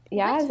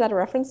Yeah, What? is that a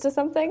reference to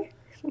something?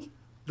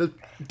 The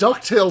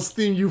DuckTales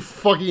theme, you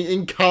fucking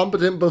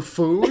incompetent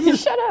buffoon.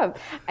 Shut up.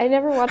 I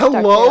never watched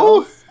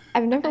Hello? DuckTales.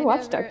 I've never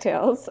watched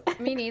DuckTales.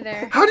 Me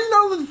neither. How do you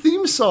not know the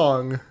theme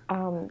song?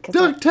 'Cause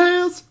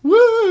DuckTales,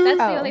 woo! That's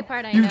the Oh. only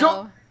part I You know.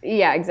 don't-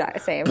 yeah, exactly,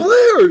 same.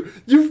 Blair,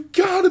 you've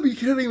got to be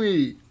kidding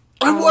me.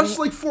 I've watched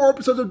like 4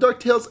 episodes of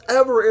DuckTales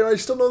ever, and I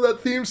still know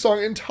that theme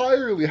song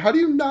entirely. How do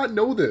you not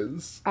know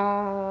this?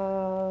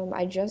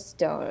 I just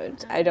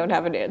don't. I don't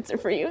have an answer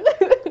for you.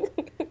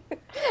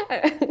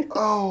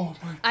 Oh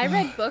my I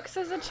read books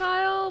as a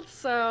child,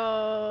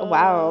 so...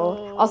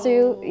 Wow.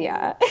 Also,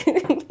 yeah.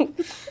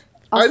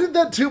 I did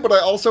that too, but I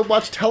also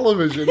watched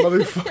television,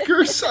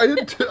 motherfuckers.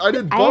 I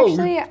did both.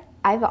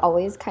 I've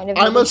always kind of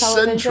hated I'm a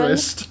television.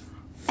 centrist.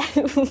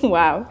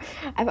 Wow.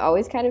 I've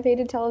always kind of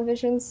hated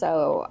television,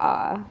 so,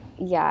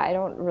 yeah, I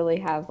don't really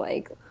have,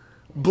 like,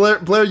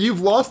 Blair,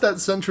 you've lost that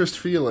centrist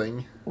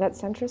feeling. that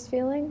centrist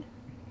feeling.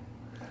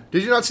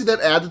 Did you not see that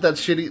ad that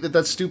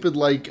stupid,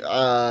 like,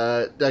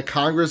 that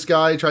Congress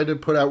guy tried to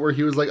put out where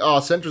he was like, oh,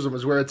 centrism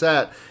is where it's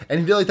at.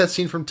 And he did like that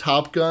scene from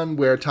Top Gun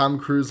where Tom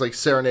Cruise, like,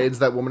 serenades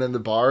that woman in the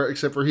bar,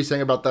 except for he's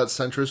saying about that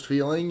centrist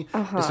feeling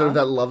instead of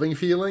that loving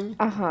feeling.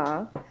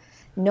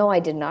 No, I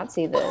did not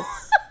see this.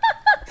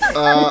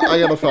 I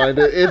gotta find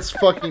it. It's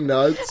fucking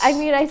nuts. I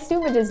mean, I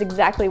assume it is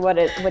exactly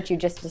what you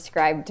just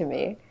described to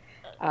me.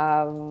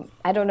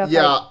 I don't know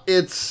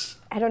if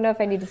I don't know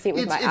if I need to see it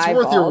with my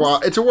eyeballs. Worth your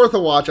watch. It's worth a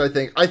watch, I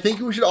think. I think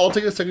we should all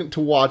take a second to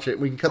watch it.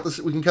 We can cut this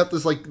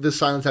like this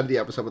silence out of the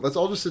episode, but let's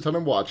all just sit down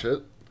and watch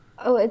it.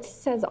 Oh, it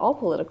says all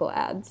political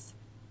ads.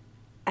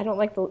 I don't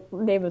like the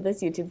name of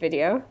this YouTube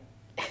video.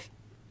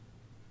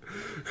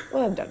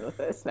 Well, I'm done with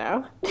this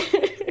now.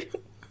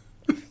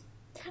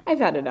 I've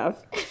had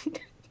enough.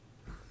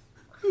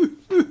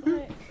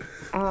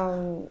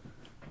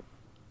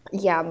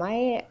 Yeah,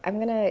 I'm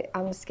gonna,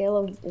 on a scale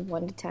of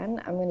 1 to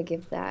 10, I'm gonna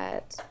give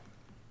that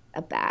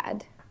a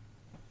bad.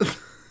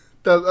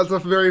 That's a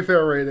very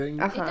fair rating.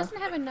 It doesn't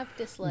have enough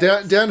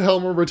dislikes. Dan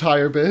Helmer,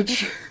 retire,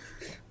 bitch.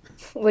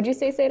 What'd you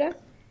say, Seda?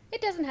 It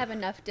doesn't have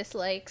enough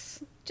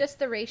dislikes. Just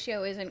the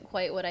ratio isn't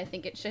quite what I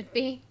think it should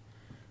be.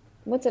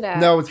 What's it at?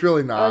 No, it's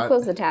really Oh, I not.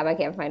 closed the tab. I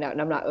can't find out,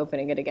 and I'm not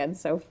opening it again,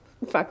 so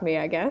fuck me,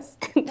 I guess.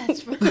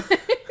 That's fine.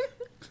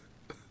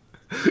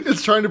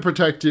 It's trying to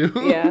protect you.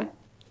 Yeah.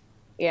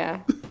 Yeah.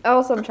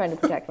 Also, I'm trying to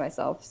protect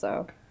myself,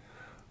 so.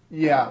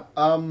 Yeah.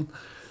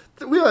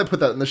 We might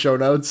put that in the show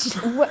notes.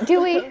 What,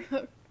 do we?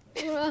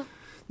 Well,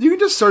 You can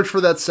just search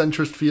for that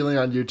centrist feeling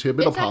on YouTube.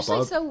 It'll it's pop actually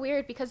up. so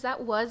weird because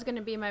that was going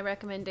to be my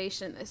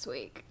recommendation this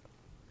week.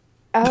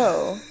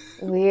 Oh,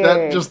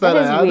 weird. Just that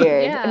that is ad?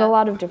 weird Yeah. in a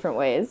lot of different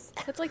ways.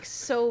 That's like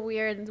so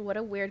weird. What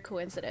a weird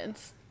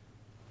coincidence.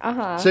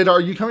 Seda,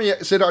 are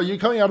you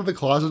coming out of the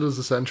closet as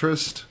a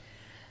centrist?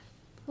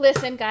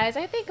 Listen, guys,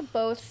 I think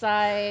both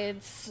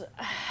sides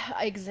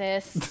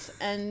exist,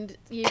 and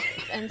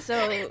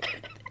so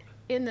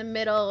in the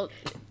middle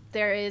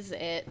there is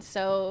it.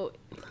 So,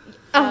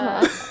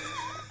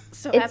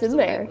 so It's in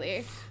there.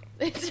 absolutely,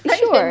 it's right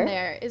Sure. in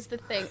there is the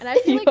thing, and I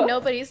feel like Yeah.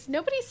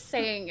 nobody's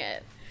saying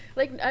it.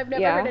 Like I've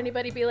never Yeah. heard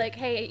anybody be like,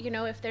 "Hey,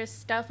 if there's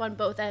stuff on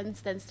both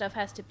ends, then stuff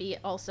has to be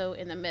also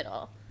in the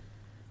middle."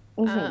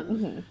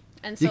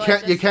 And so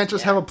You can't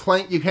just have a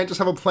plank. You can't just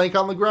have a plank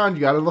on the ground.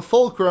 You got to have a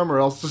fulcrum, or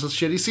else it's a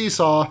shitty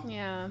seesaw.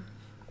 Yeah.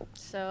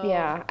 So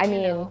Yeah, I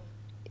mean,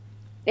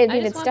 I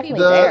just it's want definitely people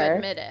to there.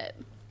 admit it.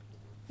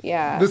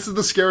 Yeah. This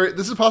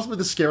is possibly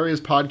the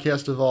scariest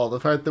podcast of all. The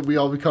fact that we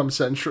all become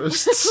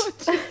centrists.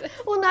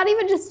 Well, not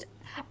even just.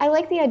 I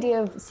like the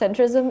idea of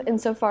centrism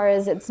insofar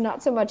as it's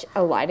not so much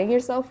aligning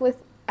yourself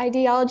with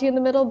ideology in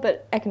the middle,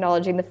 but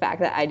acknowledging the fact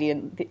that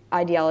the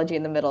ideology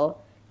in the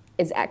middle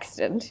is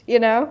extant, you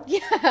know? Yeah.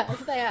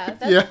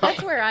 Yeah.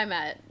 That's where I'm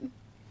at.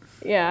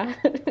 Yeah.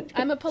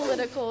 I'm a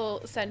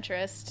political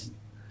centrist.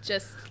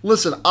 Just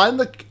Listen, I'm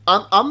the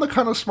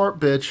kind of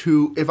smart bitch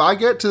who, if I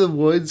get to the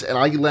woods and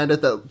I land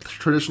at that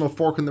traditional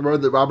fork in the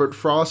road that Robert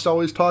Frost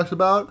always talks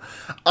about,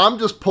 I'm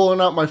just pulling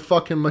out my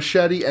fucking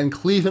machete and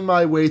cleaving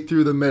my way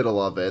through the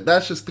middle of it.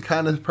 That's just the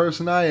kind of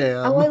person I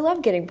am. Oh, I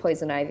love getting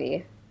poison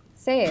ivy.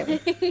 Same.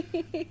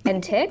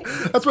 And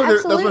ticks? That's my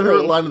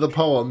favorite line of the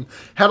poem.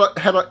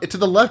 To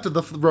the left of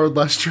the road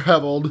less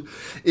traveled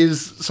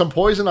is some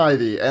poison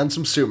ivy and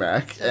some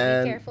sumac, So be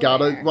and careful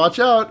gotta there. watch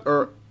out,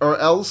 or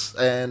else,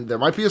 and there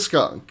might be a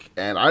skunk.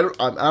 And I'm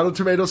out of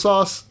tomato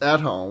sauce at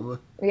home.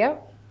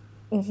 Yep.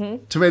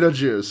 Tomato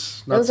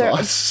juice, not Those are-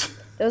 sauce.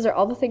 Those are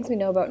all the things we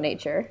know about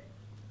nature.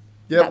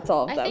 Yep. That's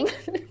all of them.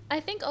 I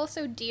think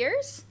also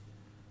deers.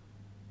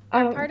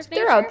 part of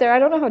They're nature? out there. I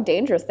don't know how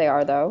dangerous they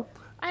are, though.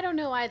 I don't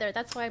know either.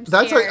 That's why I'm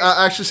That's scared. like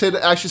actually say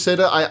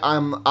that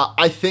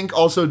I think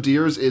also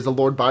Deers is a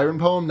Lord Byron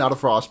poem, not a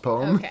Frost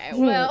poem. Okay,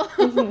 well,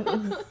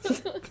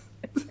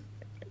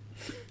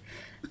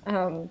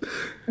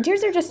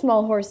 Deers are just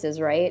small horses,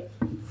 right?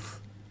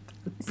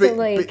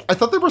 I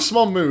thought they were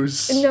small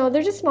moose. No,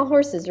 they're just small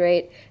horses,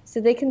 right? So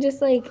they can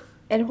just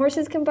and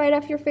horses can bite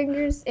off your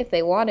fingers if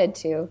they wanted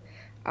to.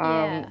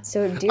 Yeah.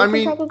 So deer I could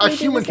mean, probably a do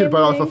human the could same bite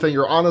off a thing.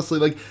 finger.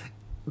 Honestly,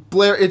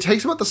 Blair, it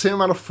takes about the same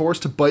amount of force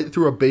to bite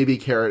through a baby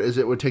carrot as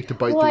it would take to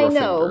bite Well, through I a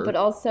know, finger. but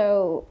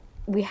also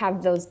we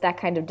have that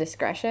kind of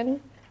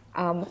discretion.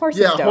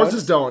 Horses Yeah, don't.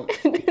 horses don't.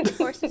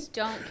 Horses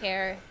don't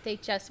care. They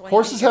just want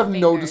Horses to eat your have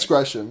no fingers.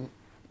 discretion.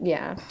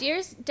 Yeah.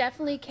 Deers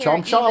definitely care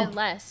Chomp, chomp. even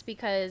less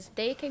because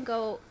they can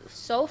go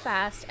so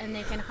fast and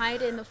they can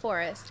hide in the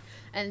forest.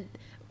 And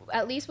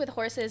at least with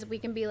horses, we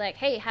can be like,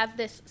 hey, have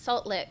this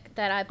salt lick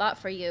that I bought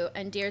for you.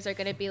 And deers are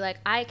going to be like,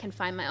 I can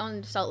find my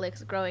own salt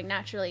licks growing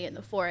naturally in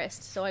the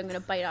forest, so I'm going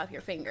to bite off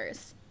your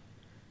fingers.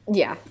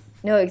 Yeah.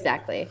 No,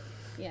 exactly.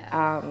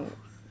 Yeah.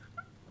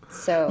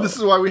 So, This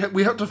is why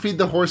we have to feed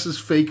the horses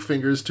fake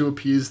fingers to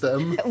appease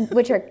them.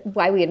 which are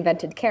why we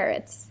invented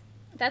carrots.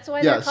 That's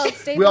why they're called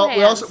Yes. stable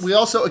hands. We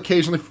also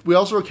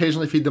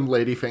occasionally feed them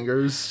lady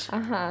fingers.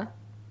 Uh-huh.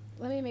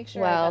 Let me make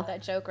sure I Well- got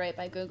that joke right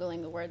by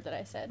Googling the word that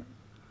I said.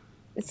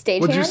 Stage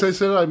What'd you hands? say,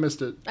 Sid? I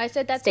missed it. I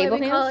said that's Stable why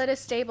we call hands? it a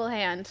stable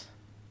hand.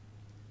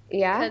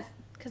 Yeah.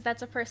 Because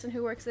that's a person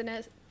who works in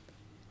a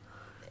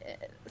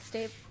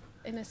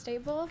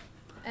stable,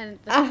 and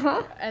the,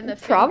 Uh-huh. and the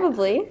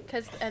Probably.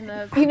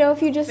 You know,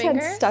 if you just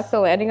Fingers? had stuck the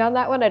landing on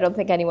that one, I don't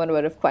think anyone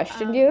would have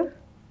questioned you.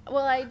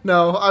 well, I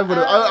No, I would.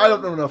 I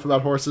don't know enough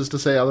about horses to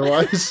say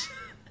otherwise.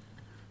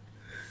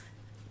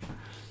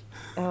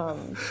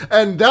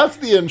 And that's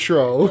the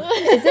intro.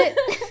 Is it?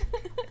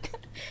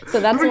 So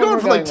that's We've been what going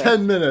we're for like with.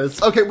 10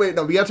 minutes. Okay, wait,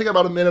 no, we gotta take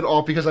about a minute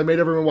off because I made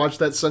everyone watch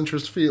that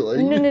centrist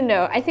feeling.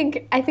 No. I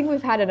think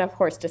we've had enough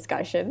horse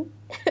discussion.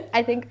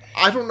 I think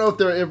I don't know if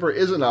there ever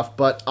is enough,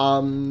 but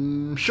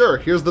sure.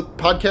 Here's the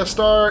podcast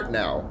start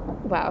now.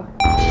 wow.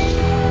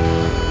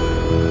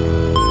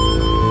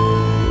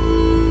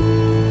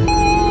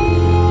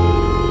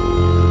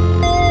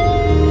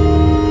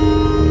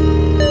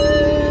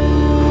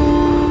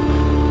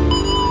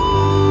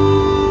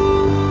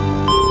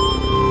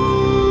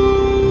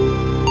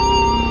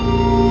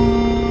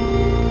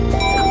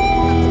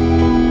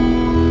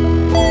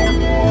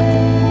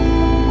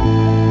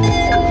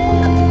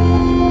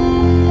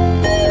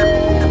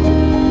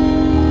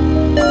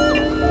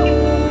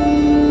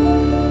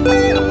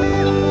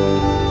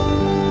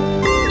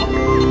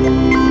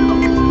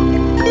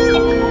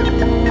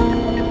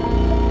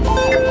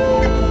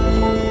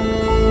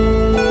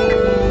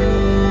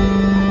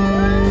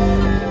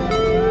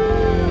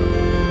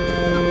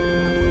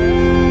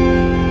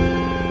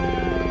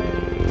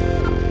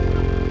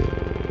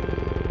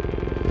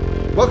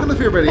 Welcome to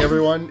Fear Baiting,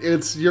 everyone.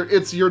 It's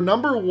your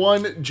number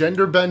one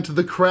gender bent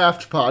the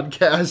craft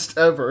podcast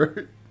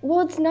ever.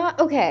 Well, it's not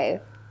okay.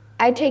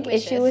 I take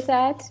Wishes. issue with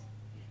that.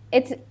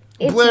 It's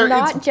Blair,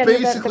 not it's gender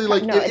basically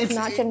like no, it's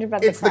not gender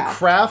bent it's the the craft.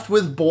 craft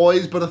with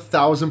boys, but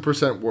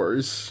 1,000%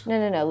 worse.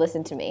 No.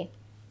 Listen to me.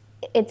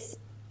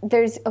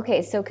 There's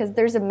because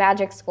there's a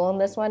magic school in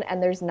this one,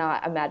 and there's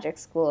not a magic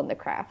school in the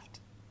craft.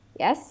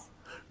 Yes.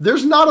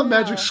 There's not a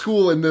magic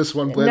school in this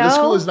one, Blair. This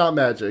No? school is not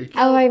magic.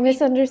 Oh, I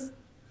misunderstood.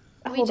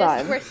 we Hold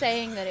just on. were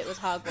saying that it was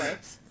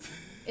Hogwarts.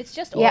 It's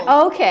just old.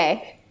 Yeah.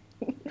 Okay.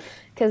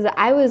 Because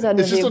I was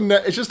under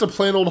It's just a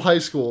plain old high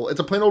school. It's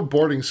a plain old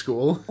boarding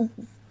school.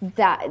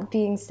 That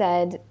being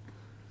said,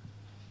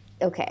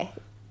 okay,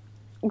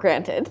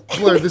 granted,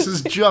 Blair, this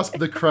is just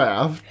the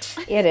craft.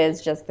 it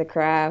is just the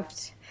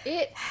craft.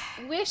 It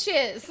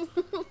wishes.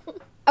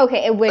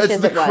 Okay, it wishes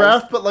It's the it was.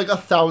 craft, but like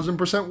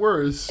 1,000%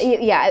 worse.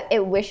 Yeah,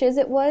 it wishes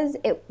it was.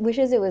 It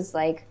wishes it was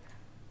like,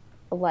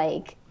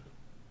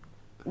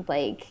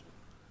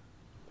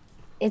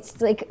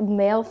 it's like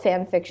male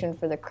fan fiction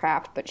for the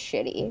craft, but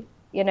shitty.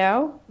 You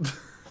know,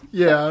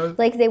 Yeah.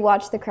 like they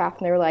watched the craft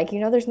and they were like,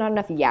 there's not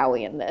enough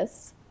yaoi in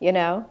this. You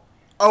know.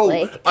 Oh,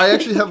 like- I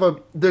actually have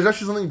there's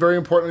actually something very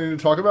important I need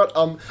to talk about.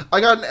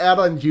 I got an ad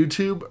on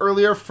YouTube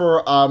earlier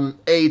for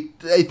a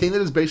thing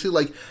that is basically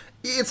like,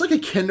 it's like a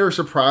Kinder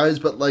Surprise,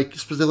 but like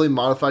specifically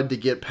modified to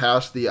get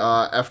past the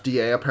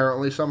FDA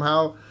apparently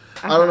somehow.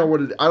 I don't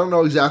know I don't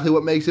know exactly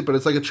what makes it, but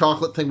it's like a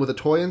chocolate thing with a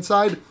toy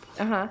inside.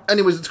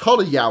 Anyways, it's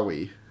called a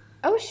Yowie.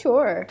 Oh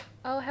sure.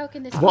 Oh, how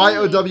can this be?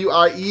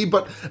 Yowie,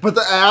 but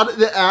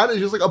the ad is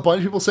just like a bunch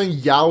of people saying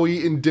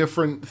Yowie in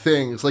different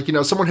things. Like,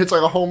 someone hits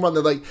like a home run,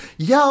 they're like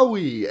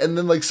Yowie, and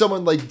then like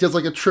someone like does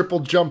like a triple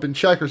jump in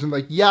checkers and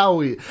like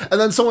Yowie, and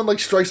then someone like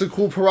strikes a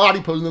cool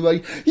karate pose and they're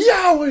like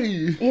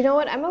Yowie. You know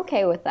what? I'm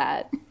okay with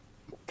that,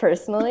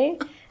 personally,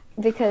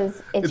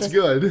 because It's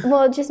good.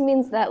 Well, it just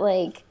means that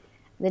like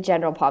the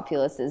general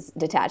populace is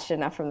detached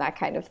enough from that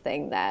kind of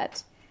thing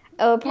that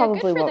it probably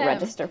for won't them.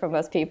 register for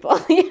most people.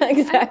 Yeah,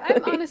 exactly.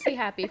 I'm honestly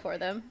happy for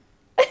them.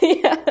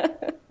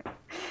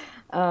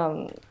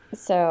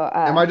 So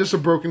Am I just a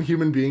broken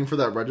human being for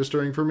that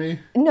registering for me?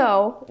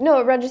 no,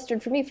 it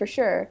registered for me for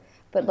sure.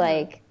 But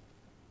like,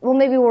 well,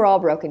 maybe we're all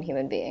broken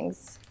human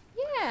beings.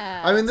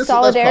 Yeah. I mean, that's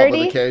probably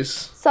Solidarity? the case.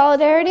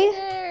 Solidarity?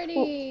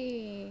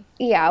 Dirty.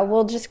 Yeah,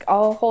 we'll just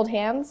all hold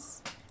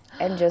hands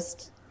and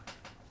just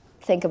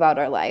think about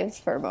our lives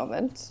for a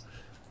moment.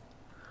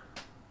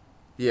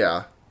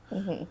 Yeah.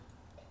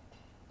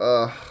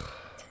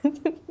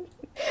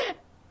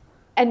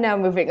 And now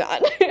moving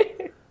on.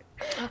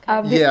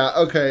 Yeah.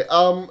 Okay.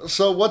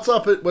 So what's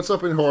up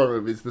in horror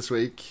movies this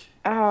week?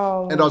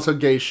 And also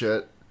gay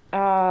shit.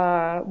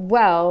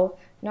 Well,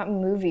 not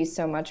movies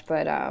so much,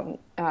 but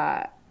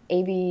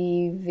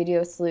AB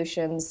Video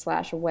Solutions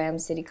 / Wham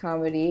City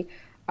Comedy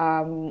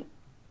announced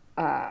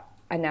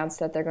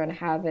that they're going to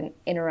have an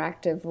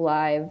interactive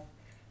live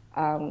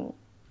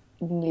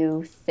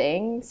new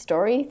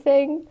story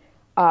thing,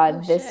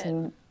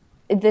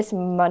 this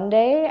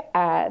Monday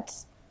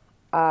at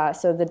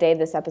so the day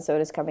this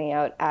episode is coming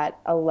out at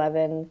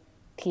 11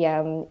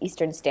 p.m.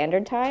 Eastern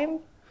Standard Time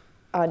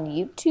on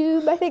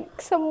YouTube, I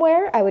think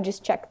somewhere. I would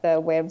just check the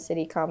Wham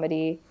City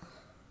Comedy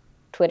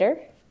Twitter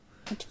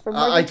for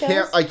more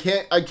details.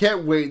 I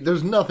can't wait.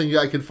 There's nothing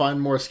I could find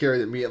more scary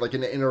than me, like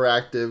an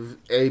interactive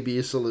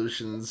AB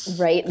Solutions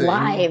right thing.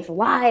 live.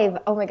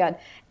 Oh my god!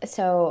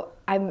 So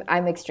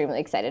I'm extremely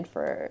excited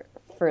for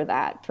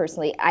that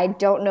personally. I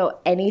don't know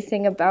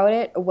anything about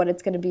it, what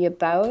it's going to be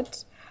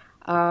about.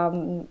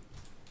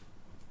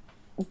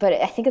 But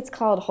I think it's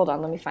called. Hold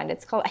on, let me find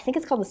it. I think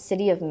it's called The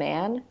City of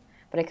Man,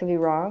 but I could be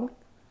wrong.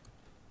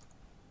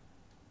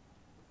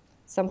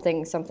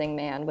 Something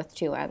man with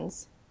 2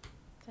 N's.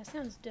 That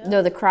sounds dope.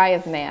 No, The Cry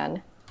of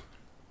Man.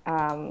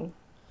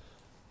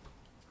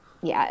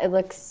 Yeah, it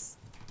looks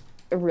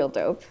real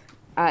dope.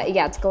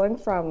 Yeah, it's going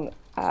from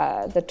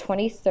the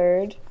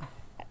 23rd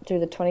through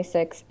the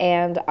 26th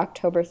and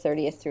October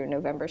 30th through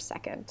November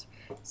 2nd.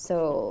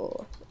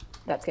 So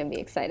that's going to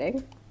be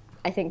exciting.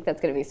 I think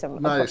that's going to be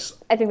nice.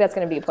 I think that's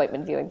going to be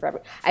appointment viewing for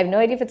everyone. I have no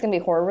idea if it's going to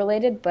be horror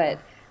related, but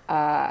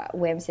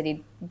Wham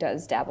City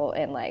does dabble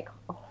in like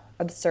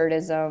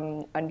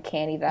absurdism,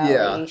 uncanny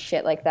valley,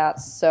 shit like that.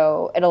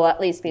 So it'll at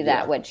least be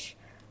that, which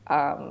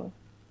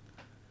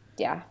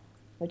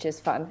is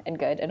fun and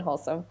good and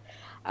wholesome.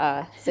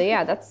 So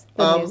yeah, that's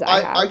the news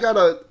I have.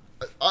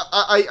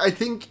 I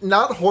think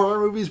not horror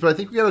movies, but I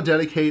think we gotta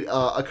dedicate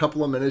a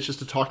couple of minutes just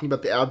to talking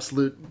about the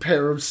absolute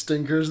pair of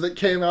stinkers that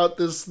came out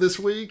this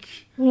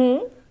week,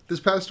 this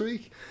past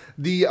week.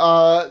 The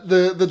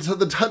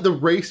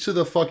race to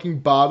the fucking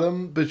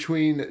bottom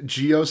between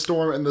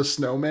Geostorm and the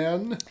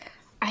Snowman.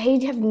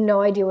 I have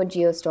no idea what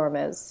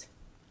Geostorm is.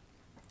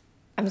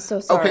 I'm so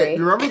sorry. Okay,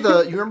 you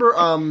remember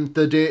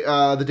the day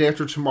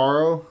after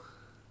tomorrow?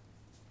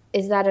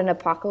 Is that an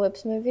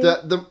apocalypse movie?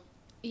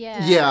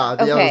 Yeah.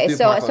 Okay,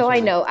 so I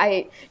know.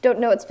 I don't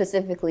know it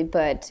specifically,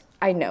 but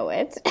I know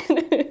it.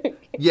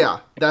 Yeah,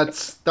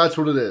 that's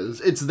what it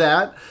is. It's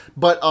that,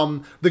 but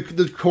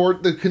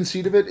the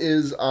conceit of it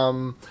is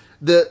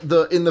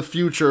the in the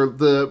future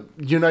the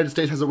United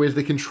States has a way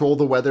to control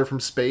the weather from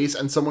space,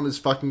 and someone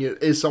is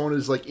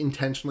like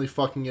intentionally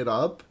fucking it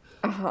up.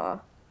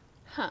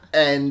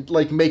 And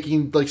like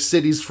making like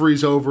cities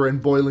freeze over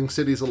and boiling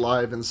cities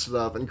alive and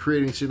stuff and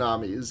creating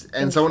tsunamis,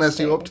 and someone has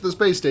to go up to the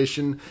space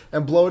station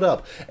and blow it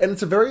up. And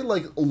it's a very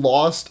like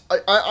lost.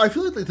 I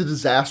feel like the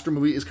disaster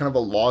movie is kind of a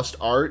lost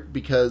art,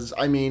 because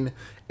I mean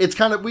we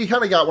kind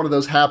of got one of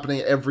those happening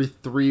every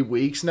 3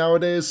 weeks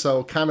nowadays,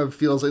 so kind of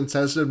feels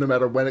insensitive no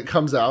matter when it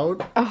comes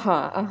out.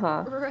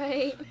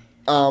 Right.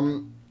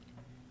 And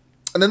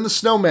then The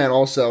Snowman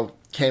also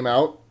came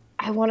out.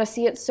 I want to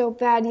see it so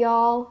bad,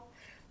 y'all.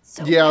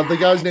 Yeah, the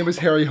guy's name is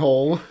Harry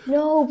Hole.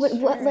 No, but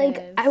what,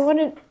 like,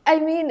 I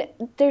mean,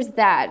 there's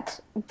that,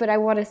 but I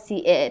want to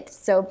see it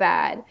so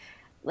bad.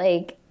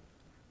 Like,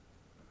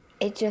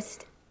 it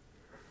just...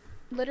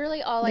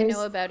 Literally all I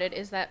know about it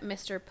is that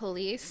Mr.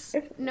 Police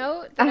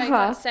note that I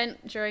got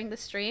sent during the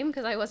stream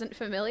because I wasn't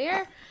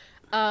familiar.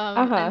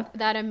 And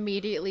that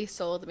immediately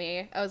sold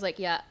me. I was like,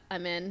 yeah,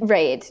 I'm in.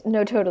 Right.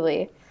 No,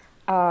 totally.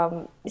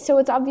 So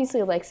it's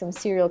obviously like some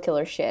serial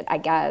killer shit, I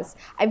guess.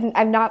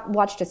 I've not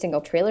watched a single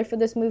trailer for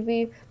this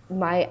movie.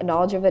 My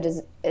knowledge of it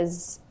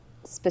is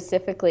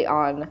specifically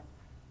on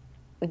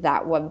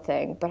that one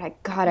thing, but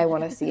I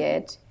want to see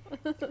it.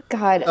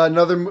 God.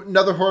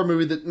 Another horror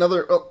movie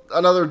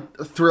another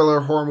thriller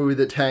horror movie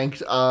that tanked.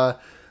 The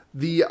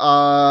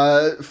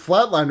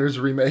Flatliners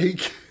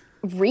remake.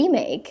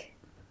 Remake?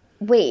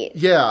 Wait.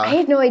 Yeah. I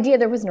had no idea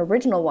there was an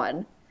original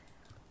one.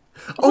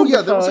 Oh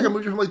yeah, that was like a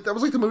movie from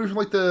the movie from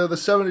the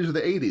 70s or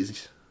the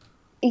 80s.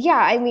 Yeah,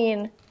 I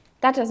mean,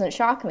 that doesn't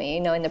shock me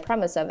knowing the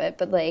premise of it,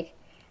 but like,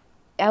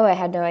 I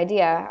had no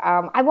idea.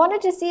 I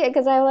wanted to see it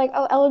because I like,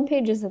 Ellen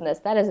Page is in this.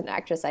 That is an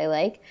actress I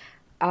like.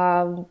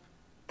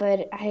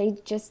 But I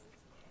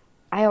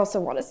also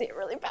want to see it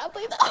really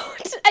badly though.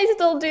 I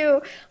still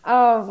do.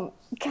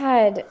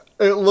 God.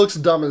 It looks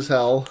dumb as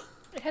hell.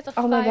 It has a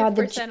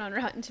 5% on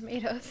Rotten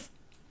Tomatoes.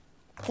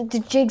 The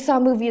Jigsaw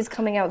movie is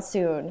coming out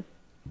soon.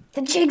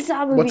 The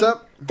Jigsaw movie. What's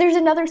up? There's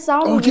another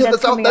Saw movie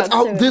that's coming out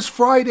soon. That's out this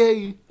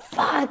Friday.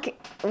 Fuck.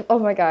 Oh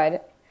my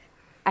god.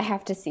 I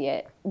have to see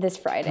it this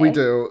Friday. We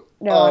do.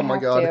 No, oh I my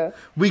have god. to.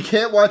 We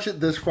can't watch it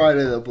this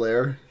Friday though,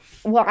 Blair.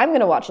 Well, I'm going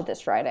to watch it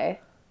this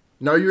Friday.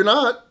 No, you're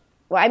not.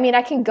 Well, I mean,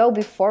 I can go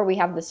before we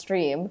have the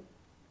stream.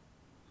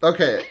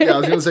 Okay. Yeah, I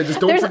was going to say,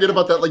 just don't forget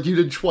about that like you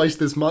did twice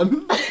this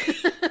month.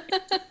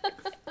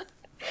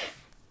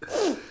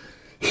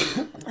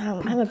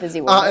 I'm a busy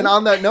woman. And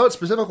on that note,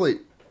 specifically,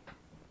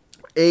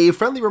 a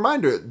friendly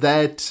reminder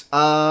that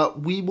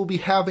we will be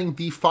having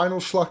the final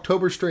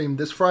Schlocktober stream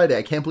this Friday.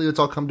 I can't believe it's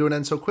all come to an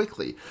end so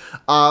quickly.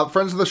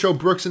 Friends of the show,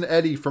 Brooks and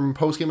Eddie from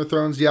Post Game of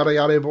Thrones, Yada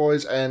Yada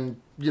Boys,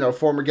 and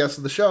former guests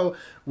of the show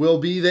will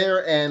be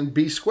there and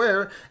be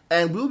square,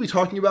 and we'll be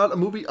talking about a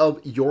movie of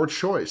your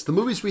choice. The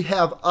movies we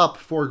have up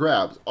for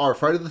grabs are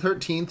Friday the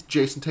 13th,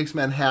 Jason Takes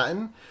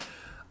Manhattan,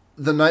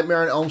 The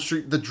Nightmare on Elm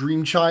Street, The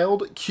Dream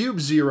Child, Cube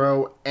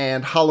Zero,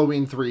 and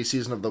Halloween 3,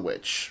 Season of the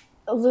Witch.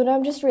 Luna,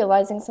 I'm just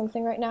realizing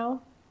something right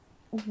now.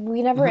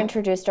 We never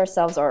introduced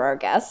ourselves or our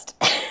guest.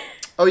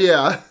 Oh,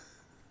 yeah.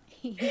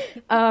 It's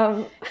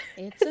a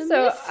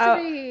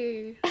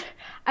mystery.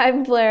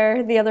 I'm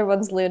Blair. The other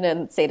one's Luna,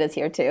 and Sada's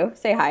here too.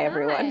 Say hi,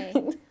 everyone. Hi.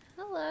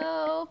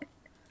 Hello.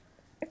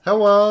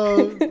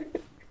 Hello.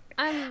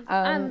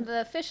 I'm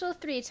the official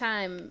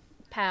 3-time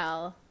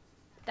pal.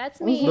 That's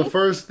me. The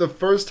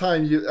first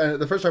time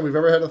we've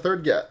ever had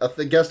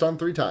a guest on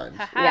 3 times.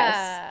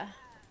 Ha-ha.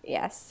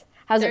 Yes.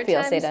 How's it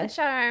feel, Third time's Sada? the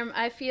charm.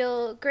 I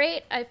feel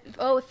great.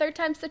 Third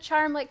time's the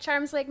charm. Like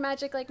charms, like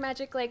magic,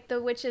 like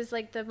the witches,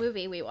 like the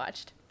movie we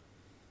watched.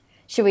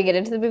 Should we get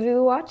into the movie we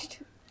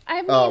watched?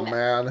 I mean, Oh,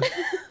 man.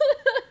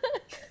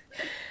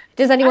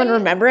 Does anyone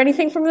remember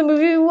anything from the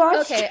movie we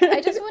watched? Okay,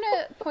 I just want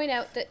to point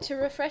out that to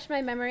refresh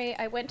my memory,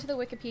 I went to the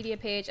Wikipedia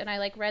page and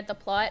I read the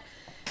plot.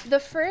 The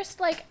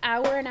first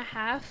hour and a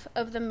half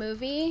of the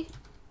movie,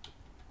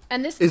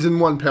 and this is in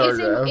one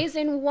paragraph. Is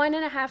in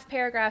 1.5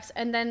 paragraphs,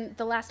 and then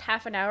the last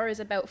half an hour is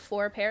about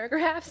 4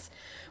 paragraphs,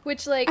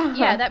 which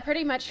yeah, that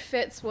pretty much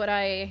fits what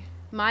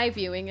my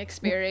viewing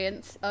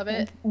experience of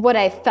it. What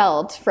I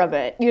felt from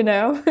it,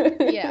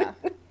 Yeah.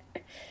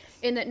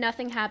 In that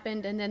nothing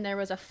happened, and then there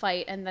was a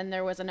fight, and then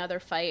there was another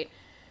fight,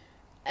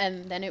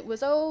 and then it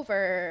was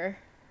over.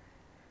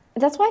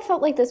 That's why I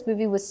felt like this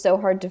movie was so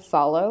hard to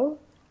follow.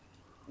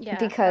 Yeah,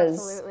 because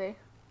absolutely.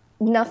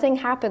 Nothing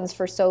happens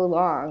for so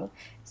long.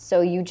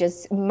 So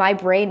my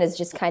brain is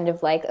just kind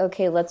of like,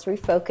 okay, let's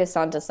refocus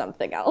onto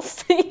something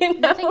else.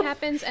 Nothing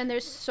happens, and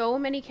there's so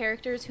many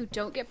characters who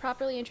don't get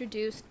properly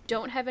introduced,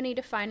 don't have any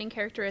defining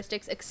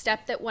characteristics,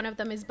 except that one of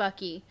them is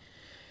Bucky.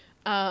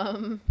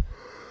 And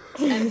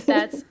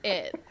that's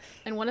it.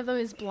 And one of them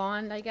is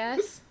blonde, I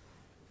guess.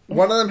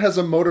 One of them has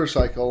a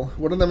motorcycle.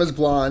 One of them is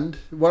blonde.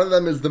 One of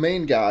them is the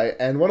main guy.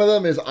 And one of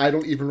them is I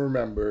don't even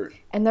remember.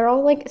 And they're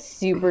all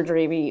super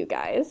dreamy, you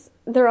guys.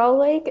 They're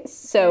all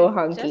so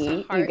hunky,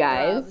 Just you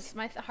guys. throbs.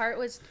 My heart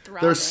was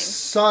throbbing. They're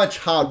such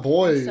hot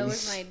boys. So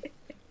was my...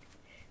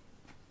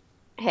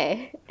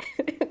 Hey.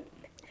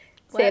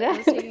 What?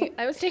 Sada?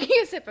 I was taking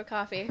a sip of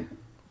coffee.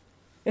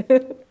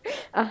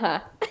 Uh-huh.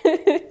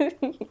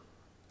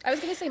 I was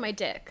going to say my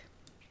dick.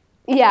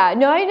 Yeah,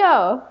 no, I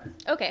know.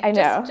 Okay, I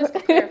know. Just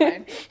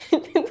clarifying.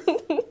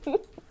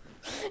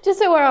 Just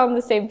so we're all on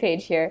the same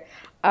page here.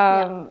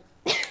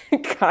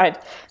 God.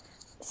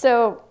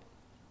 So,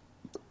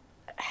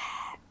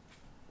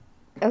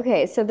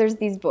 okay, so there's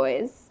these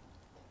boys,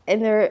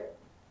 and they're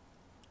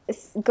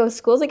go to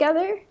school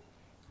together,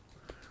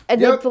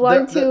 and they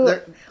belong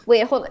to.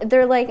 Wait, hold.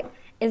 They're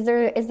is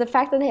the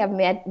fact that they have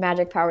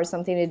magic powers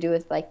something to do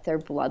with their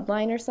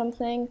bloodline or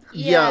something?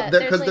 Yeah,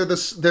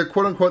 because they're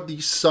quote unquote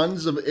the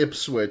sons of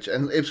Ipswich,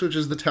 and Ipswich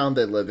is the town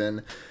they live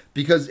in.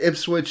 Because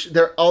Ipswich,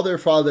 all their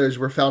fathers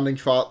were all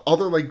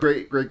their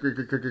great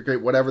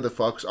whatever the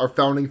fucks are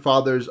founding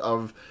fathers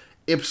of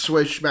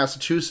Ipswich,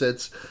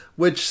 Massachusetts,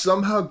 which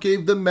somehow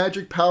gave them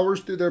magic powers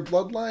through their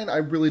bloodline. I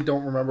really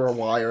don't remember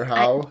why or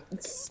how.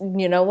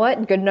 You know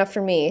what? Good enough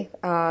for me.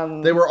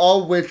 They were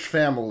all witch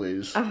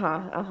families.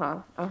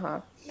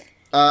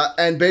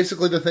 And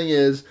basically the thing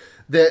is,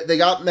 they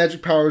got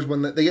magic powers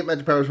they get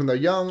magic powers when they're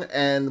young,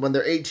 and when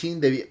they're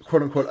 18, they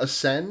quote unquote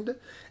ascend,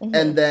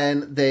 and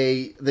then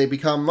they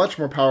become much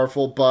more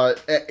powerful.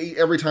 But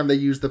every time they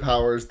use the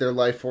powers, their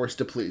life force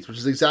depletes, which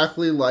is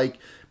exactly like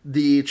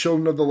the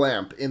Children of the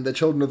Lamp in the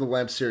Children of the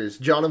Lamp series.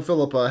 John and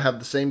Philippa have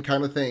the same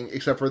kind of thing,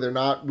 except for they're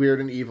not weird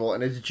and evil,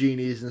 and it's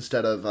genies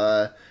instead of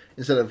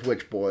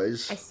witch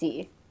boys. I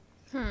see.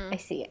 I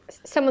see.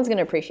 Someone's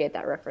gonna appreciate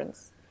that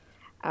reference.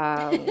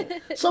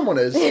 Someone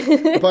is,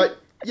 but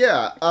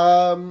yeah.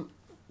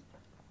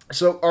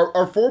 So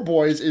our 4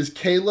 boys is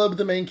Caleb,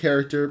 the main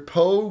character,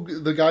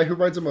 Pogue, the guy who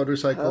rides a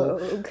motorcycle,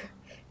 Pogue.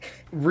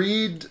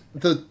 Reed,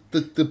 the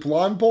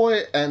blonde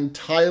boy, and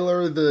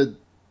Tyler, the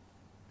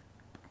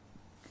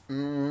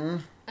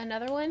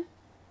Another one?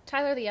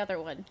 Tyler, the other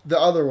one. the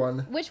other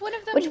one. Which one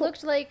of them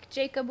looked like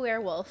Jacob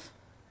Werewolf?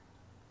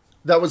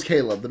 That was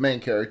Caleb, the main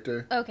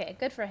character. Okay,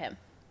 good for him.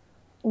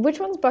 Which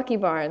one's Bucky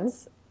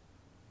Barnes?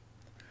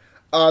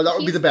 That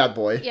would be the bad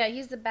boy. Yeah,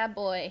 he's the bad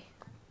boy.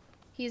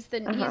 He's the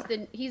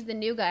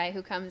new guy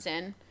who comes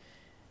in.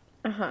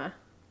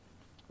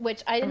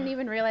 Which I didn't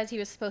even realize he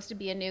was supposed to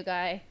be a new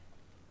guy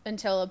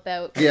until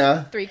about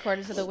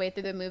 3/4 of the way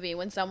through the movie,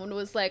 when someone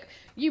was like,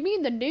 "You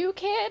mean the new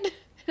kid?"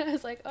 And I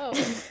was like, "Oh,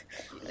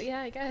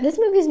 yeah, I guess." This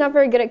movie's not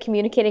very good at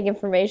communicating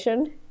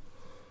information.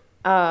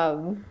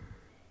 No,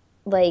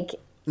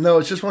 No,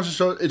 it just wants to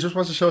show. It just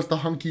wants to show us the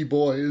hunky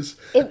boys.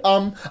 It-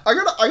 I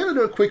gotta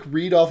do a quick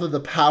read off of the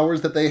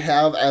powers that they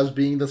have as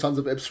being the Sons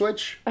of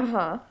Ipswich.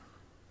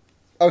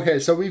 Okay,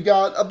 so we've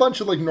got a bunch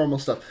of like normal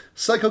stuff: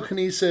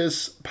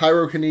 psychokinesis,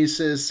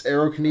 pyrokinesis,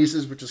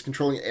 aerokinesis, which is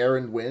controlling air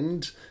and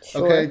wind.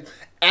 Sure. Okay,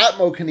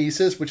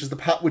 atmokinesis, which is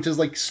which is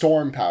like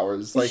storm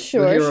powers, like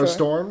Sure, the hero sure.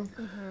 storm.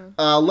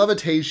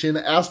 Levitation,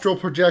 astral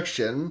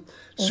projection,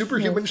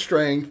 superhuman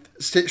strength,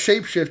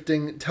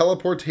 shape-shifting,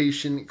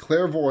 teleportation,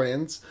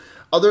 clairvoyance,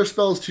 other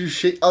spells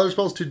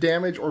to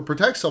damage or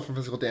protect self from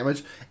physical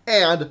damage,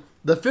 and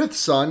the fifth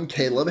son,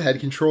 Caleb,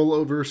 had control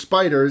over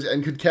spiders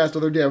and could cast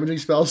other damaging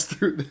spells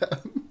through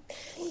them.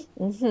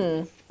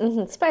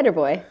 Spider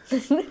Boy.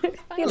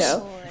 You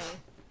know. Boy.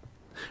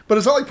 But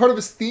it's not like part of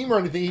his theme or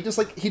anything.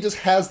 He just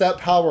has that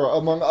power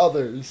among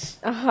others.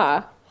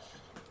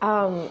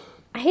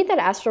 I hate that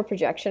astral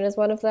projection is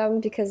one of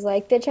them because,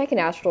 like, bitch, I can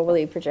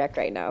astrally project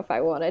right now if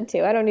I wanted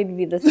to. I don't need to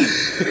be this.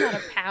 It's not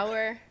a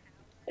power.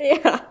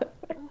 Yeah.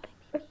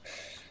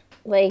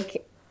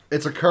 Like,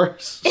 It's a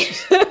curse.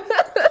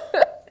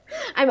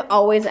 I'm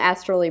always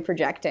astrally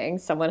projecting.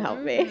 Someone help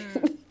me.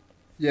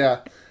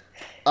 Yeah.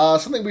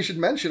 Something we should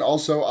mention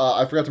also,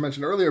 I forgot to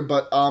mention earlier,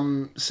 but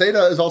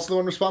Seda is also the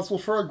one responsible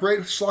for a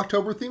great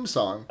Schlocktober theme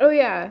song. Oh,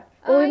 yeah.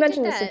 Well, I we did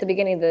mentioned this that. at the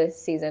beginning of the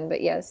season,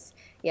 but yes.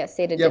 Yes,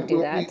 Seda Yeah, did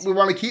do that. we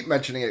want to keep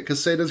mentioning it because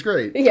Seda's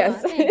great.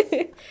 Yes.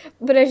 thanks.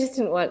 But I just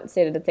didn't want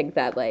Seda to think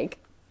that, like,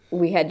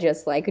 we had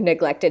just, like,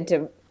 neglected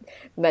to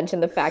mention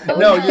the fact that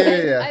No, we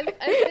yeah.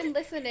 I've been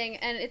listening,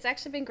 and it's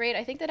actually been great.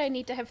 I think that I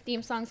need to have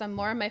theme songs on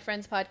more of my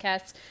friends'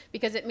 podcasts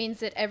because it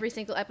means that every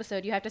single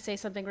episode you have to say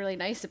something really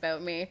nice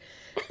about me,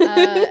 and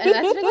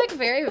that's been like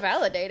very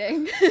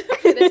validating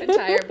for this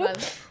entire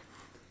month.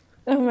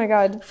 Oh my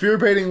god. Fear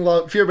baiting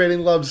loves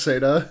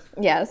Seda.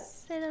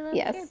 Yes.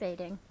 Yes. Fear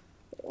baiting.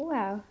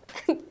 Wow.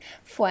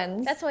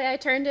 Friends. That's why I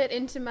turned it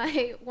into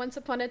my Once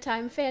Upon a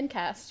Time fan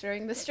cast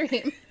during the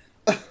stream.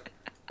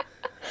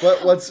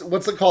 What's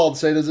it called?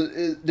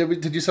 Seda,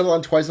 did you settle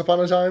on Twice Upon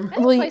a Time?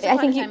 Well, Twice I Upon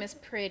think a you- Time is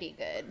pretty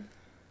good.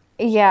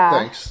 Yeah.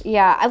 Thanks.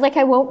 Yeah.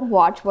 I won't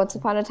watch Once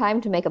Upon a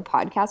Time to make a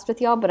podcast with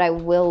y'all, but I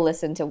will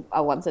listen to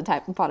a Once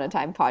Upon a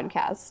Time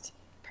podcast.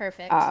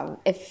 Perfect.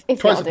 If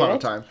Twice y'all do Upon a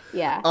it. Time.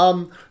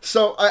 Yeah.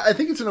 So I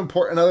think it's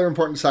another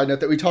important side note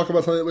that we talk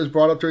about something that was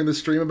brought up during the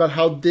stream about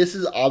how this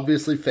is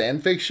obviously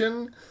fan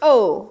fiction,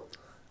 Oh,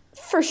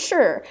 for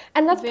sure.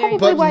 And that's Very- probably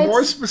but why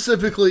more it's...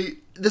 specifically,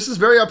 this is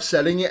very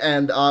upsetting.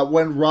 And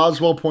when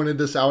Roswell pointed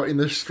this out in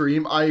the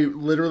stream, I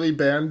literally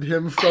banned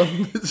him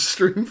from the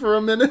stream for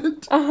a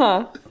minute.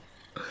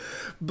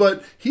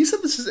 But he said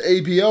this is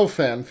ABO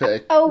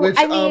fanfic. Oh, which,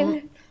 I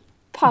mean,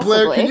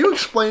 possibly. Blair, can you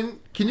explain?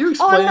 Can you Oh,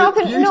 explain? I'm not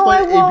Can gonna. you No, I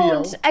explain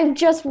won't. I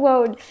just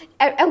won't.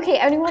 Okay,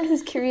 anyone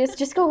who's curious,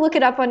 just go look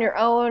it up on your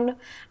own.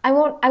 I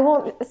won't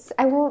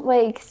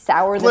like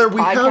sour this Blair, podcast.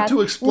 we have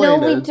to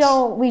explain No, we it.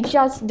 don't. We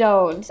just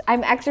don't.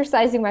 I'm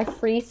exercising my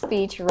free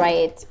speech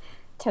right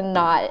to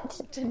not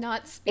to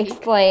not speak.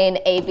 explain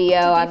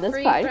ABO on Be this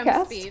free podcast.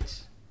 from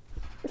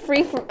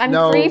speech. I'm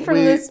No, free from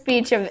we- the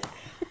speech of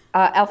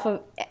alpha,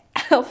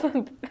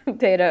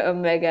 beta,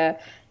 omega.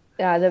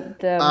 The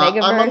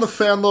Megaverse. I'm on the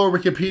Fanlore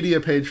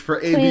Wikipedia page for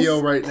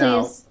ABO right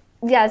now.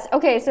 Yes.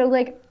 Okay. So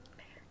like,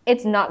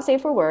 it's not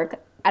safe for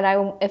work,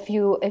 and if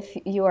you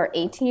are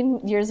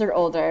 18 years or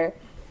older,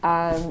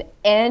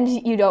 and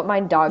you don't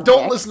mind dog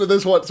Don't dicks. listen to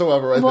this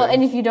whatsoever. Well, think.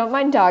 and if you don't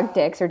mind dog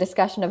dicks or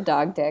discussion of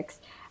dog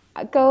dicks,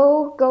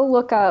 go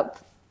look up.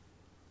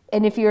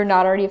 And if you're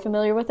not already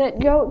familiar with it,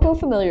 go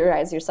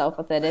familiarize yourself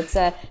with it. It's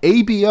a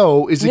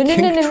ABO is a No, no,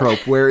 kink no, no.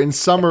 trope where in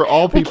summer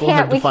all people can't,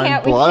 have we defined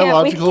can't, we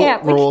biological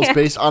can't, we roles can't.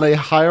 based on a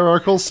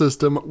hierarchical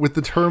system with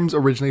the terms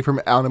originating from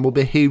animal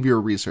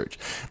behavior research.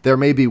 There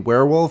may be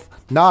werewolf,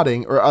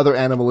 nodding, or other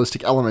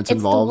animalistic elements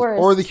It's the involved,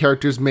 worst. or the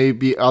characters may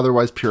be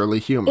otherwise purely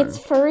human. It's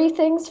furry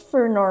things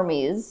for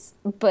normies,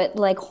 but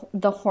like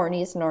the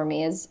horniest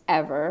normies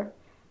ever,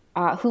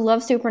 who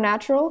love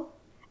Supernatural.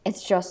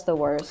 It's just the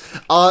worst.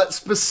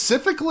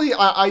 Specifically,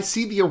 I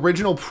see the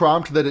original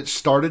prompt that it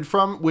started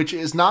from, which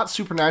is not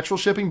Supernatural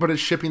shipping, but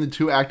it's shipping the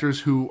two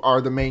actors who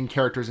are the main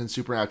characters in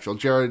Supernatural,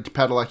 Jared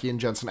Padalecki and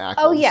Jensen Ackles.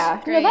 Oh yeah,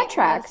 Great. no, that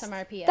tracks. Some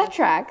RPF. That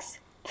tracks.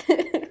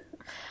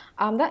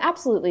 That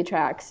absolutely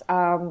tracks.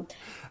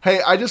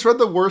 Hey, I just read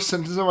the worst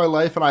sentence of my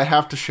life, and I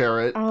have to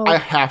share it. Oh. I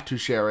have to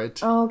share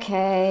it.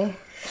 Okay.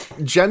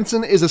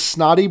 Jensen is a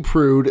snotty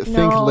prude.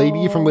 Think No.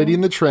 Lady from Lady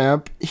and the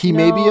Tramp. He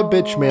may be a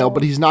bitch male,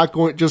 but he's not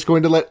just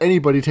going to let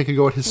anybody take a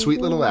go at his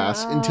sweet little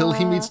ass until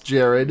he meets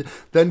Jared.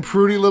 Then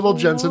prudy little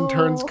Jensen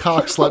turns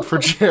cock slut for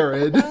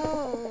Jared.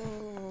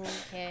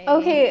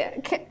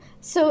 Okay.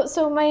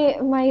 So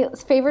my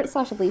favorite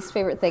 / least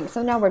favorite thing.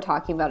 So now we're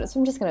talking about it. So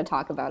I'm just gonna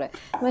talk about it.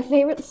 My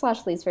favorite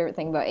 / least favorite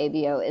thing about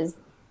ABO is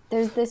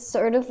there's this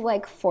sort of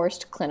like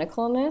forced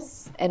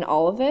clinicalness in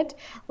all of it.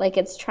 Like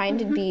it's trying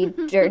to be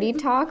dirty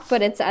talk,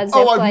 but it's as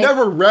Oh, if I've like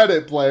never read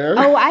it, Blair.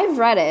 Oh, I've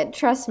read it.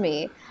 Trust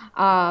me.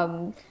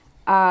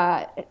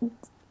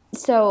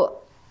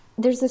 So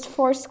there's this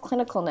forced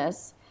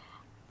clinicalness,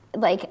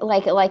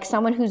 like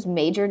someone who's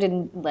majored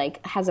in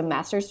like has a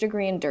master's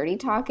degree in dirty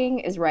talking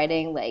is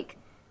writing like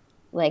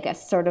a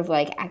sort of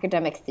like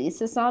academic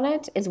thesis on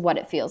it is what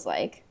it feels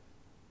like.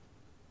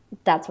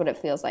 That's what it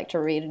feels like to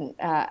read an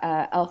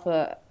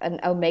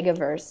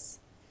Omegaverse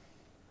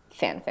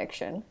fan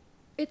fiction.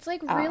 It's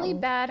like really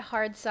bad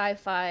hard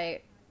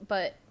sci-fi,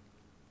 but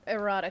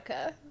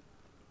erotica.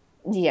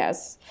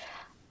 Yes.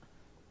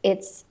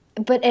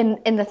 But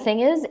the thing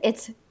is,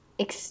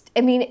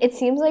 I mean, it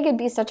seems like it'd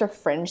be such a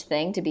fringe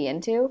thing to be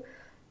into.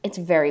 It's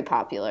very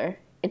popular.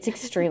 It's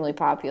extremely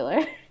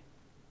popular.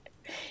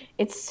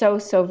 It's so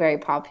very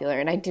popular,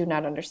 and I do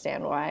not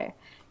understand why.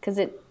 Because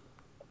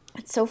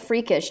it's so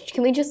freakish.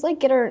 Can we just like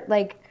get her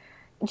like,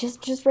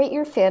 just rate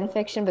your fan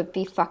fiction, but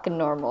be fucking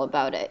normal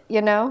about it,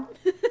 you know?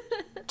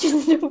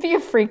 Just don't be a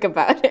freak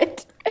about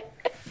it.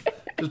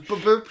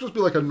 Just be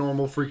like a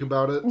normal freak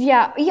about it.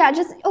 Yeah,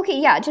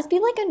 just be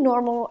like a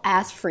normal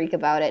ass freak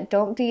about it.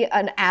 Don't be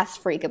an ass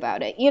freak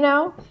about it, you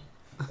know?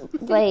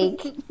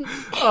 Like...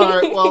 All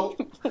right, well,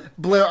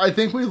 Blair, I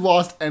think we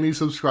lost any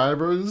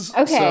subscribers.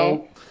 Okay.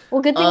 So,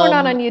 well, good thing we're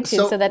not on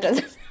YouTube, so that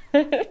doesn't...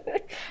 Okay,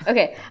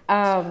 okay.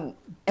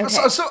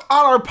 So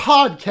on our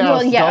podcast,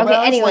 well, yeah,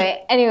 dumbass,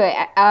 okay,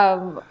 anyway,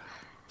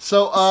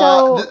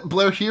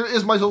 Blair, here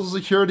is my social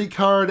security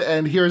card,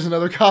 and here's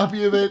another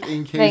copy of it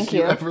in case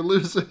you ever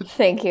lose it.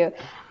 Thank you.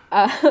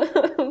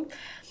 Well,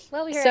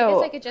 here, I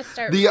guess I could just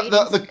start reading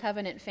some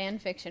Covenant fan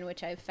fiction,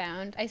 which I've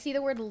found. I see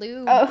the word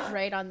lube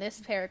right on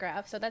this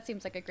paragraph, so that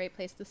seems like a great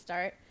place to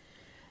start.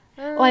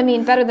 Well, I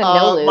mean, better than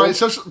no lube.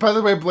 By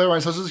the way, Blair, my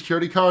social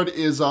security card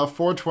is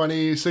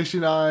 420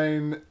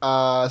 69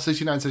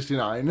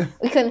 6969.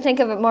 We couldn't think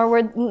of it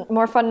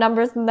more fun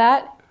numbers than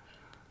that.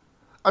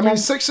 I mean,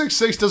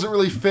 666 doesn't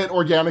really fit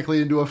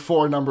organically into a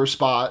 4-number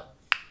spot.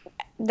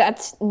 You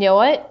know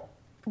what?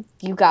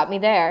 You got me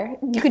there.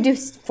 You could do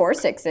 4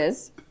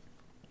 6s.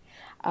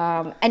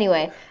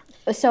 Anyway,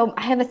 so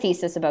I have a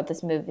thesis about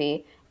this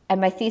movie,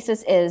 and my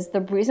thesis is the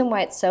reason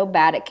why it's so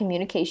bad at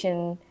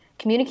communicating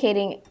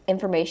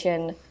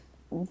information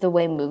the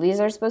way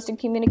movies are supposed to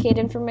communicate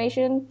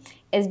information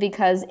is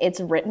because it's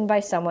written by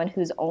someone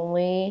who's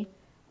only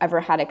ever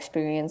had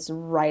experience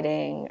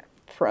writing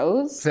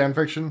prose. Fan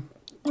fiction?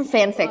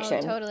 Fan fiction.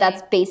 Oh, totally.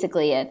 That's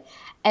basically it.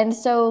 And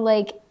so,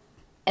 like,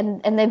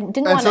 and they didn't want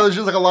to... And so there's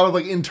just, like, a lot of,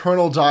 like,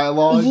 internal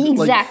dialogue.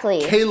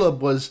 Exactly. Like,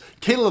 Caleb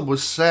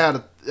was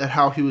sad at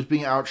how he was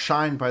being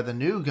outshined by the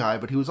new guy,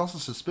 but he was also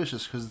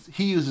suspicious because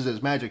he uses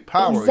his magic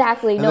powers.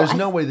 Exactly. And there's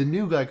no way the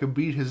new guy could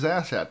beat his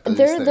ass at these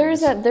things.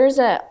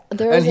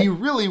 He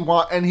really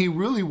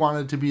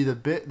wanted to be the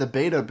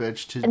beta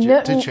bitch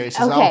to chase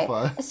his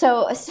alpha.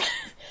 So,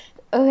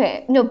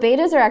 okay. No,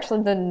 betas are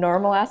actually the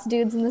normal ass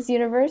dudes in this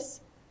universe.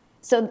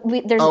 So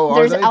there's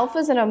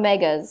alphas and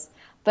omegas,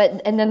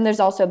 and then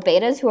there's also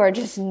betas who are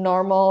just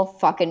normal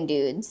fucking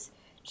dudes,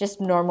 just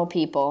normal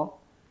people.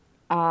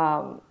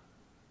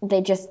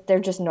 They're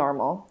just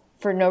normal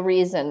for no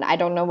reason. I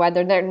don't know why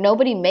they're there.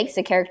 Nobody makes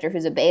a character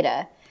who's a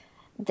beta.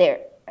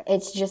 But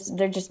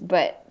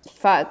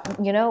fuck,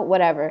 you know,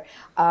 whatever.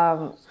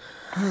 I'm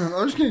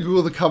just gonna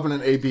Google the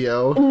Covenant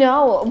ABO.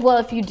 No, well,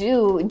 if you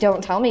do,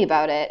 don't tell me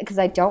about it because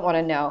I don't want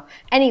to know.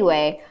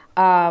 Anyway.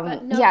 Blair,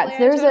 I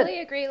totally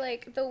agree.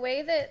 Like, the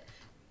way that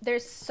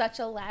there's such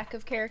a lack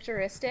of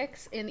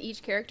characteristics in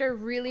each character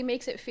really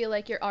makes it feel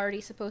like you're already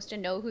supposed to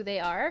know who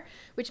they are,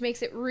 which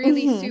makes it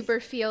really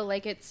super feel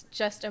like it's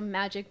just a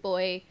Magic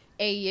Boy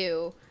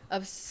AU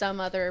of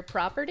some other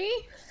property.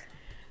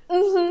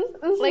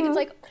 Like, it's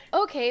like,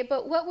 okay,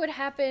 but what would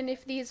happen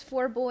if these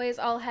 4 boys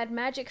all had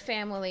magic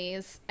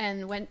families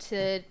and went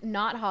to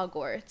not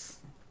Hogwarts?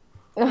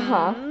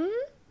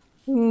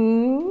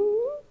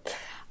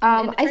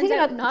 And it turns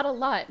out not a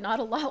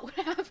lot would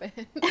happen.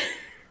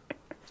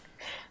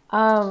 2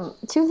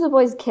 of the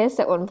boys kiss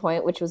at one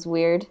point, which was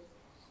weird.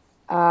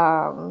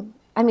 I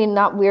mean,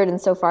 not weird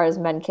insofar as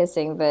men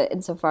kissing, but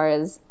insofar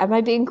as, am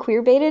I being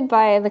queer baited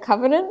by the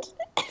Covenant?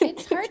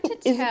 It's hard to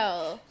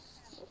tell.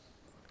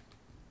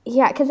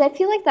 Yeah, because I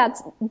feel like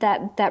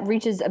that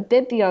reaches a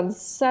bit beyond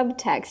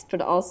subtext,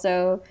 but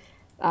also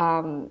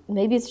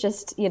maybe it's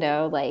just, you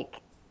know, like,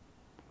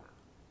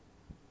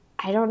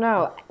 I don't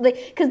know, like,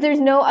 because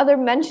there's no other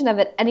mention of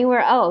it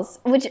anywhere else,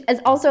 which is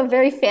also a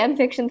very fan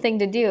fiction thing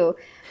to do.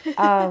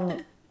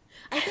 I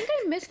think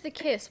I missed the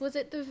kiss. Was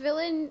it the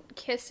villain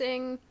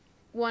kissing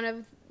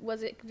the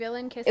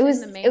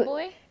main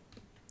boy?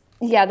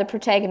 Yeah, the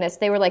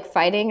protagonist. They were like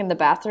fighting in the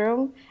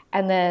bathroom,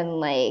 and then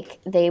like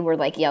they were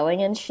like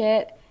yelling and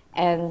shit.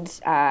 And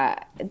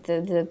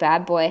the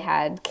bad boy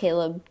had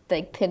Caleb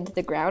like pinned to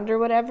the ground or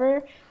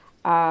whatever.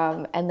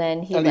 And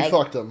then he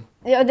fucked him.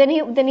 Yeah, then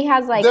he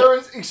has like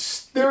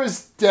there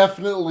is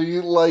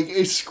definitely like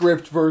a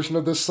script version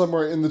of this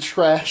somewhere in the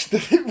trash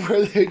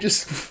where they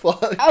just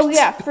fucked. Oh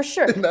yeah, for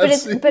sure. But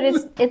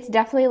it's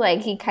definitely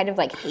like he kind of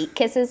like hate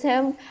kisses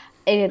him,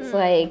 and it's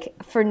like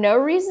for no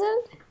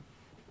reason.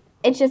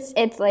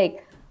 It's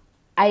like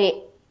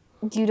I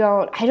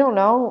don't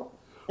know.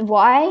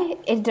 why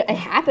it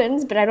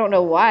happens, but I don't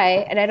know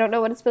why, and I don't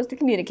know what it's supposed to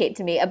communicate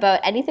to me about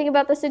anything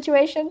about the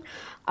situation.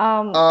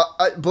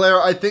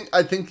 Blair, I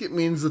think it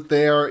means that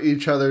they are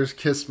each other's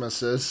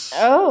Kissmasses.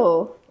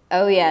 Oh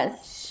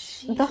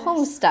yes, the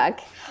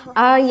Homestuck.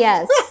 Ah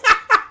yes.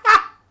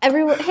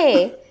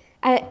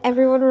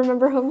 Everyone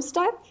remember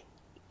Homestuck?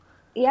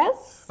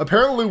 Yes.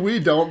 Apparently we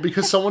don't,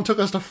 because someone took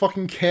us to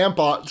fucking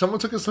someone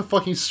took us to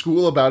fucking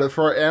school about it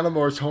for our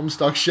Animorphs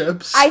Homestuck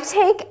ships. I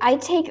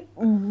take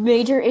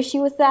major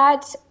issue with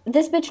that.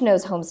 This bitch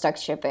knows Homestuck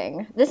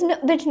shipping.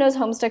 Bitch knows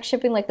Homestuck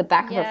shipping like the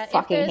back of her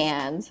fucking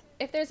hand.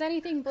 If there's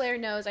anything Blair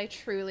knows, I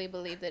truly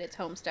believe that it's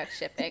Homestuck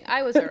shipping.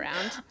 I was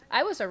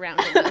around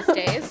in those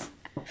days.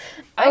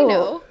 I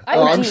know.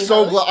 I'm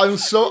so glad.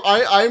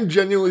 I'm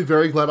genuinely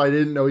very glad I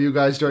didn't know you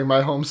guys during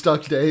my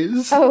Homestuck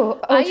days.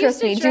 I used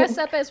to dress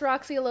up as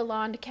Roxy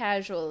Lalonde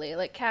casually,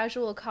 like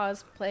casual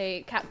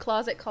cosplay,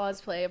 closet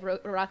cosplay of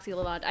Roxy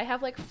Lalonde. I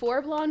have like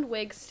 4 blonde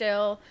wigs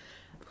still.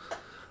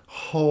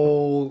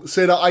 Oh,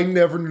 Seda, I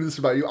never knew this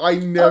about you. I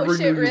never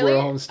knew you were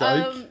a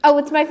Homestuck.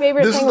 It's my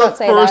favorite thing about Seda. This is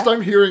the first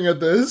I'm hearing of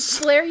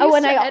this. Blair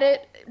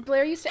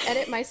used to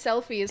edit my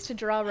selfies to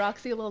draw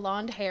Roxy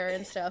Lalonde hair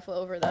and stuff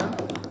over them.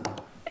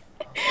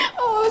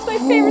 Oh, it was my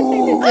favorite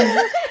thing to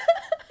do.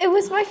 It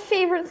was my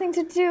favorite thing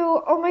to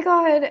do. Oh my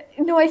god.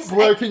 No,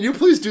 Blair, can you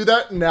please do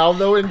that now,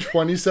 though, in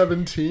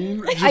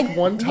 2017? Just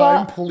one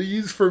time,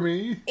 please, for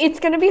me? It's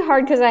going to be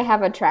hard because I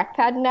have a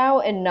trackpad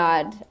now and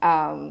not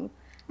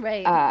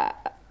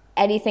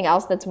anything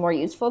else that's more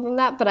useful than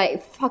that. But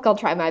I'll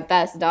try my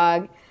best,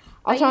 dog.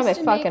 I'll try my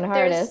fucking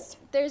hardest.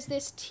 There's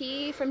this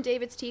tea from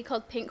David's Tea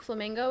called Pink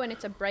Flamingo, and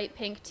it's a bright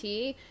pink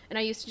tea. And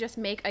I used to just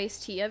make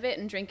iced tea of it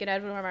and drink it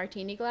out of a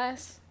martini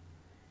glass.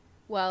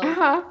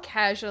 Well,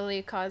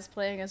 casually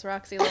cosplaying as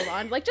Roxy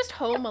Lalonde, like just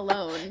Home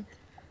Alone.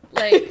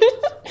 Like,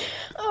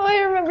 oh, I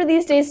remember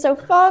these days so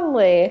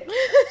fondly.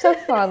 So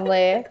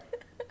fondly.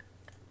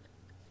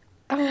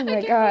 Oh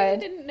my god. I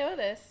didn't know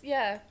this.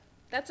 Yeah.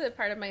 That's a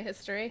part of my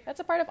history. That's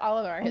a part of all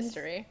of our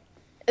history.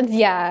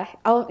 Yeah.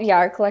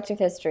 Our collective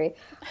history.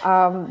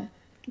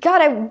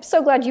 God, I'm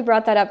so glad you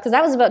brought that up because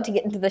I was about to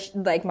get into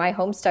my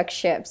Homestuck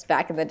ships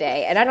back in the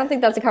day, and I don't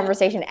think that's a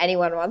conversation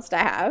anyone wants to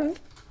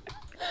have.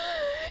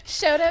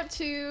 Shout out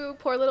to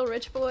poor little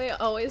rich boy,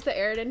 always the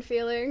Aridin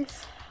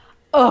feelings.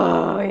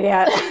 Oh,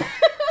 yeah.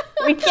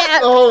 We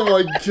can't. Oh,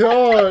 my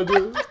God.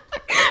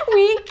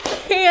 We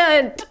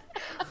can't.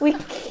 We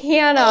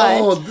cannot.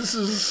 Oh, this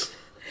is...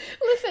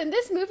 Listen,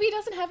 this movie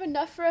doesn't have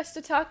enough for us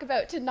to talk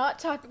about to not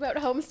talk about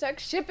Homestuck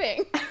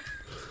shipping.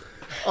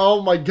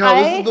 Oh, my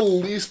God. This is the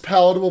least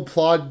palatable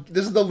plot.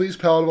 This is the least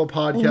palatable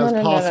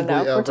podcast possibly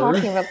ever. We're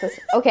talking about this.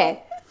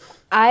 Okay.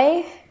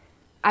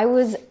 I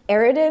was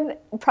Aridin,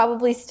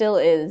 probably still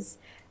is,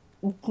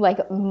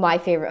 like, my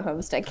favorite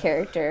Homestuck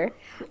character.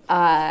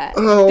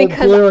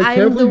 Because Blair, I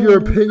can't believe your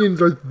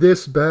opinions are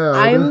this bad.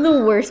 I'm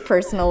the worst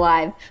person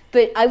alive.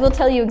 But I will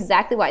tell you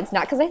exactly why. It's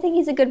not because I think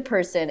he's a good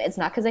person. It's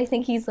not because I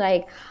think he's,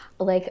 like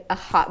a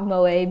hot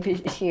moe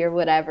bitchy or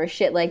whatever,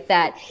 shit like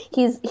that.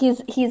 He's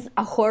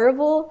a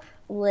horrible,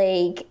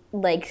 like a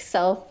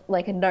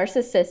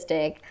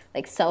narcissistic,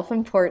 like,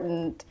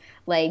 self-important,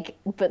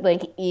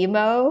 but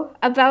emo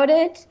about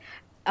it.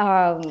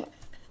 And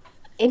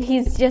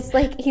he's just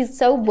he's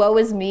so woe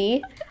is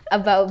me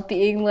about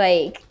being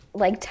like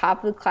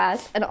top of the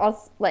class, and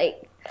also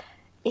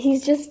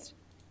he's just,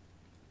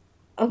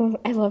 oh,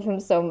 I love him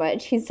so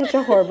much. He's such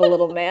a horrible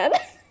little man.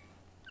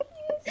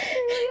 He's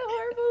really a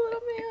horrible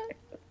little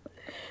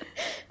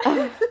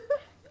man.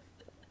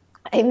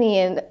 I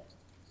mean,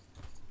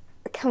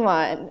 come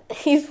on.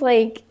 He's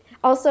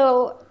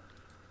also,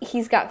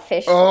 he's got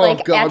fish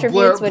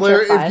attributes, which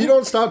are fun. If you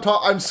don't stop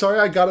talking, I'm sorry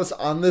I got us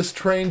on this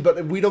train, but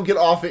if we don't get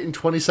off it in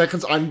 20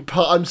 seconds, I'm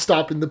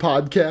stopping the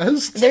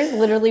podcast. There's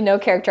literally no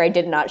character I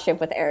did not ship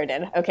with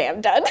Aridin. Okay,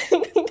 I'm done.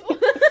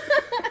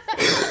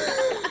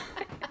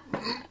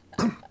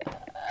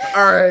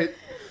 All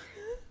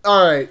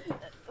right.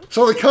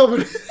 So the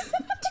Covenant.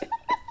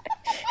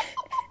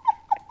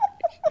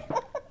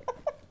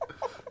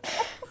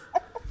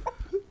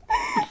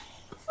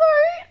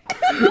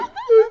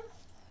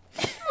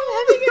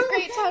 Having a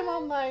great time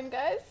online,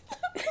 guys.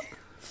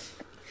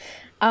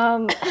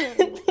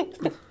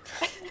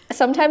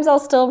 Sometimes I'll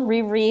still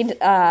reread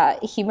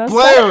Hemo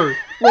Blair!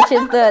 Stuff, which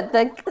is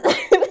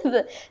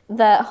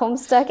the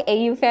Homestuck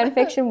AU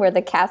fanfiction where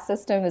the caste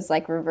system is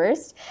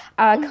reversed.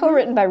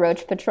 Co-written by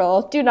Roach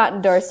Patrol. Do not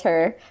endorse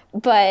her,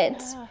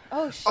 but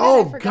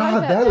oh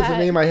god, that is a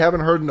name I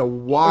haven't heard in a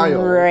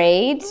while.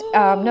 Right?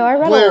 No, I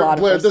read a lot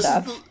of her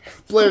stuff.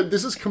 Blair,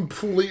 this is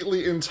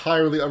completely,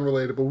 entirely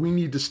unrelatable. We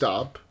need to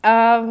stop.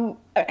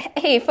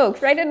 Hey,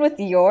 folks, write in with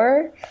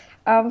your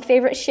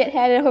favorite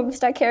shithead and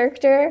Homestuck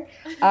character,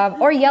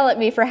 or yell at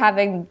me for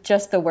having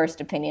just the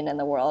worst opinion in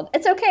the world.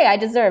 It's okay, I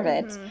deserve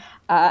it.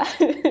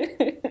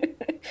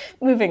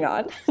 Moving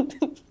on.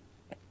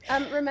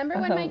 Remember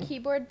when my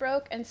keyboard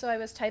broke and so I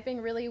was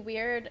typing really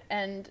weird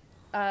and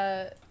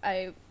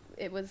it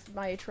was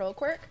my troll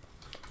quirk?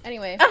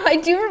 Anyway. I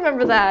do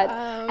remember that.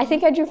 I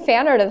think I drew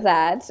fan art of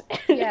that.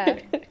 Yeah.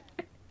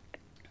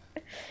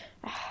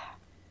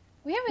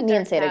 We have a Me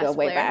and dark Seda go past,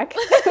 way Blair. back.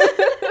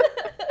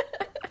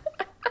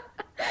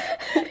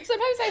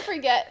 Sometimes I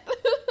forget.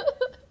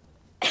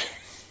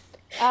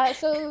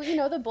 So,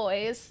 the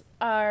boys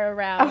are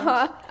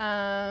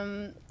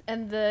around.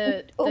 And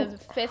the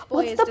fifth boy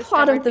what's is the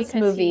plot of discovered this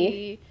because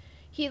movie?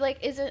 he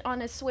isn't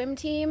on a swim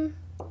team.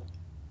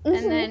 Mm-hmm.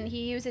 And then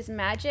he uses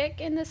magic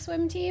in the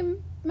swim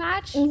team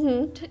match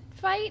Mm-hmm. to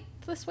fight,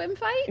 the swim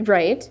fight.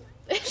 Right.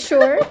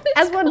 Sure.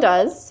 As one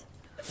does.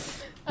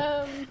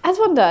 As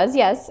one does,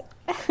 yes.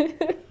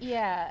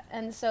 Yeah,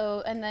 and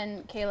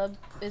then Caleb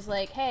is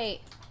like,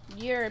 hey,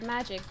 you're a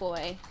magic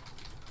boy.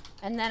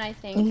 And then I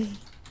think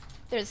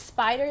there's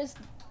spiders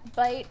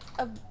bite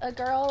a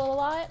girl a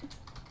lot.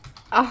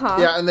 Uh-huh.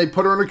 Yeah, and they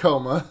put her in a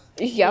coma.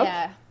 Yep.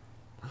 Yeah.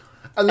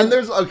 And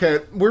then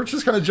we're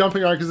just kind of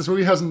jumping on because this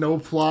movie has no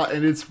plot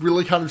and it's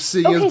really kind of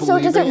seeing Okay, as so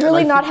believing. does it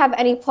really and I not think- have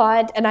any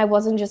plot, and I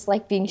wasn't just,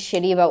 like, being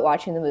shitty about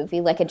watching the movie?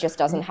 Like, it just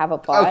doesn't have a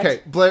plot?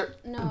 Okay, Blair,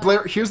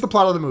 here's the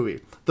plot of the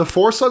movie. The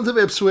four sons of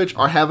Ipswich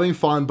are having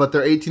fun, but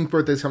their 18th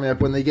birthday is coming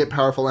up when they get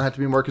powerful and have to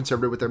be more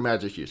conservative with their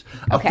magic use.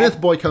 A Okay. fifth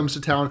boy comes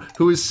to town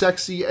who is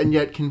sexy and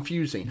yet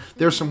confusing.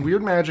 There's some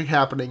weird magic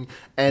happening,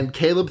 and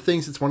Caleb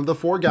thinks it's one of the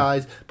four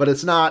guys, but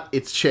it's not.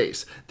 It's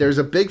Chase. There's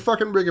a big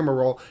fucking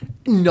rigmarole.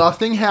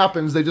 Nothing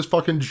happens. They just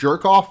fucking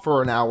jerk off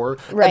for an hour.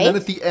 Right. And then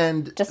at the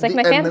end... Just like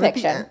my fan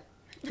fiction.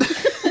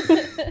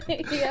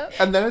 Yep.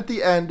 And then at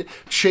the end,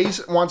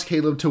 Chase wants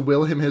Caleb to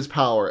will him his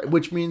power,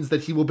 which means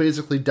that he will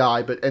basically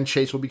die, and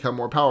Chase will become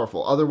more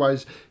powerful.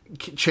 Otherwise,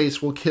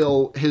 Chase will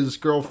kill his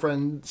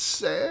girlfriend,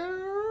 Sarah?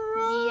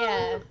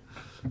 Yeah.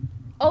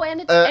 Oh,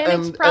 and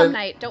it's prom and-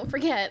 night. Don't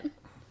forget.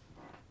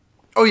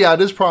 Oh yeah,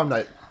 it is prom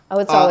night. Oh,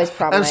 it's always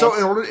prom And night. so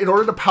in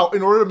order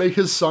to make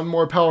his son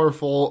more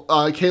powerful,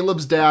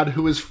 Caleb's dad,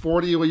 who is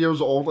 40 years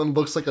old and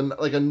looks like a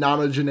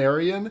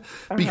nonagenarian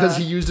because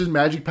he used his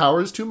magic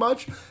powers too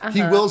much,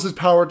 he wills his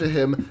power to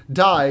him,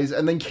 dies,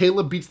 and then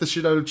Caleb beats the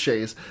shit out of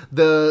Chase.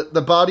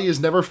 The body is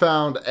never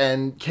found,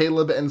 and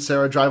Caleb and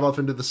Sarah drive off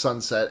into the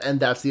sunset, and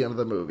that's the end of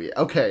the movie.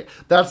 Okay,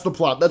 that's the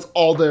plot. That's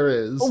all there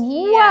is.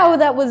 Wow,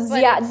 that was, But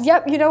yeah, it's-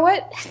 yep, you know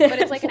what? But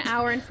it's like an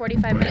hour and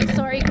 45 minutes.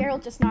 Sorry,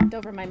 Gerald just knocked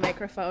over my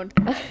microphone.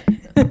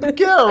 Asshole,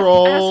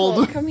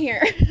 Gerald! come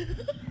here.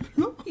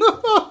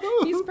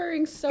 He's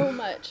purring so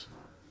much.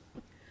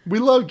 We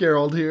love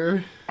Gerald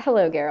here.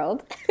 Hello,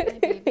 Gerald. My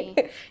baby.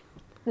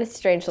 This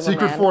strange little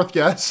Secret man. fourth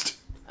guest.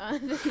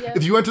 Yeah.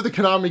 If you enter the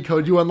Konami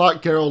code, you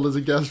unlock Gerald as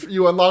a guest.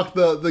 You unlock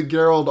the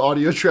Gerald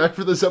audio track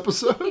for this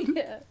episode.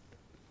 Yeah.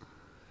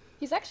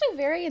 He's actually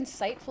very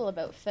insightful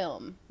about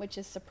film, which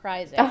is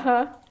surprising.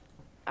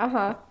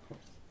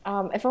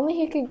 If only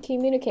he could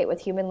communicate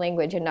with human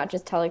language and not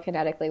just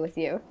telekinetically with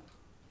you.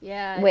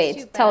 Yeah. it's too Wait,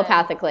 bad.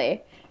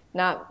 telepathically.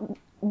 Not...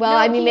 Well, No,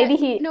 I mean, maybe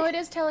he... No, it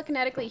is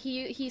telekinetically.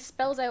 He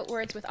spells out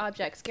words with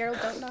objects. Gerald,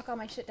 don't knock all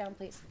my shit down,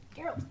 please.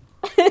 Gerald.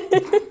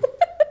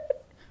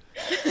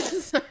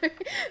 Sorry.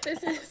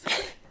 This is...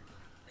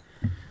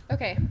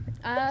 Okay.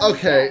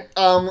 Okay,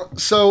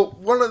 so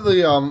one of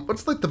the,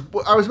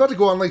 I was about to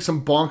go on, like,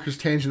 some bonkers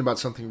tangent about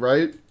something,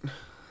 right?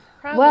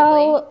 Probably.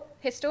 Well,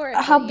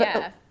 historically, How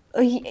yeah.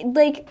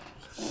 like...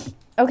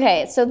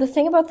 Okay, so the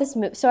thing about this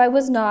movie... So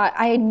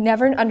I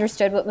never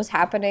understood what was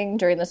happening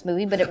during this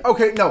movie, but it...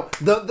 Okay, no,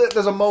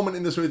 there's a moment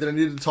in this movie that I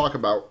needed to talk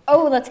about.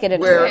 Oh, let's get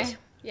into Where- it. Okay.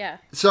 Yeah.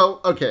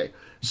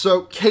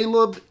 So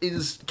Caleb's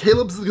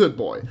the good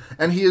boy,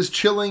 and he is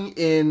chilling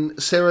in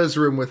Sarah's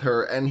room with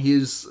her, and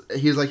he's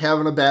like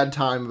having a bad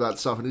time about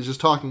stuff, and he's just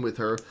talking with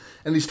her,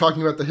 and he's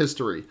talking about the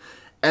history.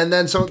 And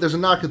then there's a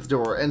knock at the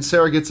door, and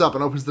Sarah gets up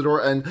and opens the door,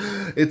 and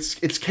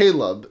it's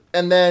Caleb.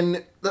 And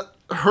then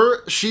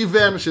she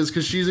vanishes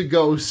because she's a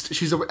ghost.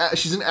 She's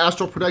an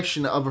astral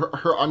projection of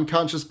her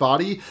unconscious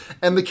body,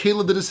 and the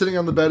Caleb that is sitting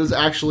on the bed is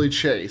actually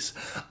Chase.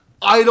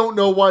 I don't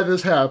know why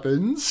this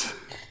happens.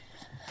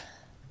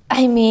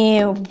 I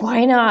mean,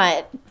 why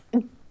not?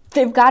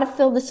 They've got to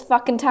fill this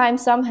fucking time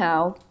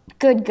somehow.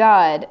 Good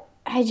God.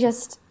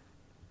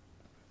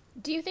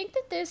 Do you think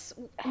that this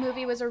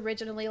movie was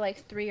originally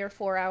like 3 or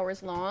 4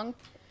 hours long?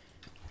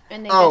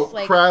 And they Oh, just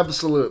like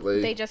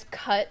absolutely. they just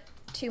cut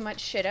too much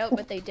shit out,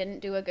 but they didn't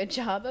do a good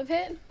job of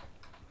it?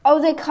 Oh,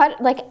 they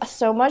cut, like,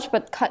 so much,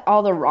 but cut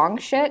all the wrong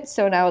shit,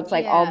 so now it's,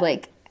 like, all, Yeah.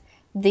 like,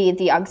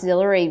 the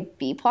auxiliary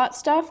B-plot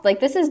stuff. Like,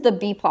 this is the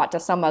B-plot to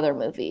some other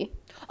movie.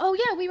 Oh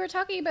yeah, we were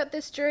talking about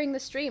this during the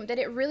stream, that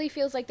it really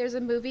feels like there's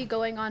a movie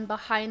going on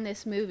behind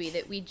this movie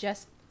that we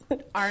just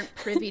aren't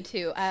privy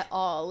to at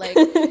all. Like,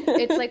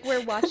 it's like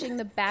we're watching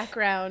the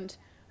background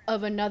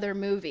of another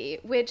movie,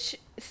 which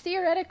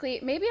theoretically,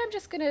 maybe I'm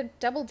just gonna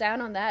double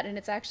down on that, and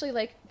it's actually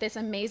like this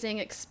amazing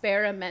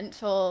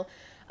experimental,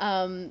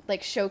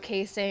 like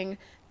showcasing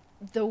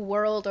the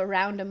world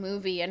around a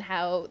movie and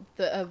how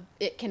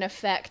it can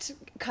affect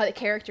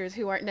characters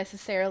who aren't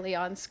necessarily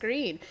on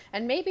screen.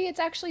 And maybe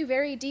it's actually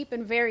very deep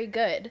and very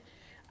good.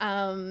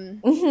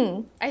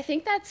 I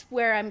think that's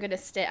where I'm going to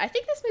stay. I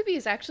think this movie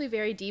is actually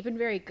very deep and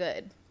very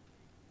good.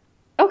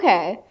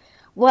 Okay.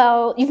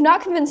 Well, you've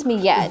not convinced me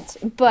yet,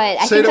 but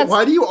I think Seda, that's...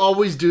 why do you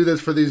always do this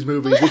for these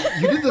movies?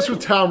 You did this with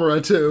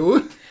Tamara,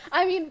 too.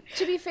 I mean,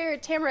 to be fair,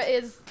 Tamara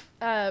is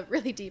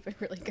really deep and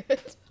really good.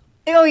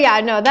 Oh yeah,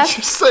 no, that's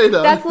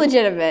Seda. that's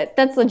legitimate.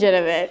 That's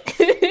legitimate.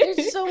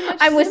 There's so much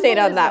I'm with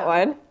Seda on that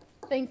symbolism. one.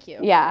 Thank you.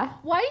 Yeah.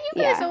 Why do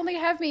you guys Yeah. only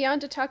have me on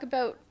to talk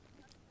about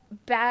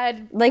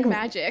bad Like-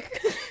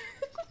 magic?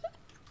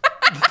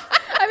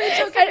 I mean,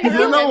 don't get me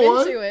You wrong, know I'm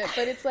what? into it,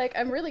 but it's like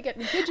I'm really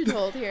getting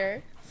pigeonholed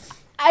here.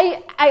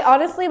 I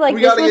honestly like We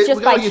this gotta was get, just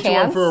we gotta by get you on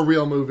chance. for a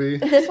real movie.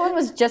 This one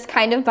was just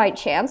kind of by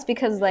chance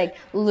because like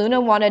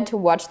Luna wanted to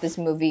watch this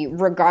movie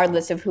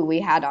regardless of who we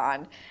had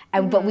on,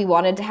 and but we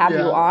wanted to have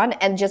Yeah. you on,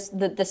 and just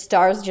the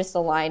stars just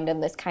aligned in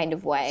this kind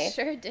of way.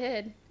 Sure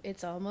did.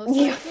 It's almost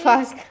Yeah, like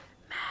fuck.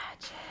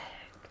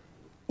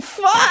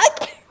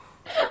 Fuck.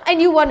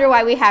 And you wonder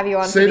why we have you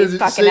on for Say these that-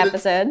 fucking say that-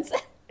 episodes.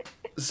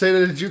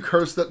 Seda,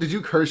 did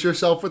you curse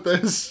yourself with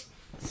this?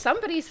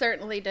 somebody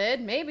certainly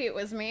did. Maybe it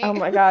was me. Oh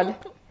my god,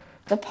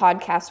 the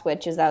podcast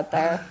witch is out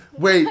there.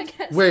 Wait, I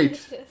guess wait.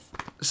 it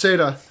is.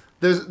 Seda,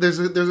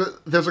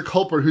 there's a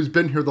culprit who's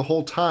been here the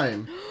whole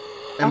time,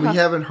 and we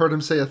haven't heard him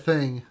say a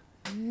thing.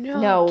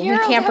 No, we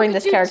Gerald, can't how bring could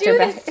this you character do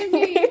back. this to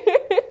me?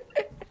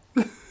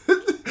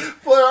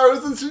 Well, I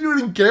was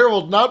insinuating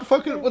Gerald, not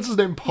fucking what's his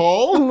name,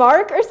 Paul.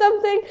 Mark or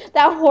something.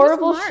 That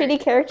horrible, Mark? shitty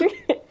character,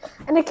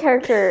 and a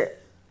character,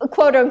 a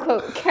quote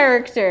unquote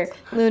character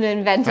Luna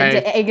invented Hey.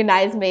 to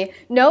agonize me.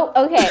 No,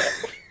 okay.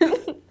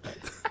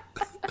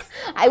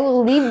 I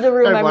will leave the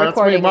room Hey, I'm well, that's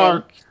me, recording in.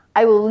 Mark.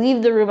 I will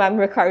leave the room I'm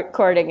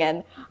recording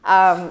in.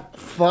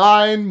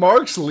 Fine,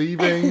 Mark's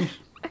leaving.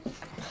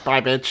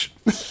 Bye, bitch.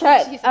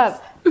 Shut Jesus.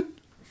 up.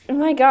 Oh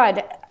my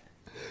god.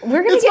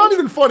 We're gonna It's get not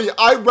even funny.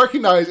 I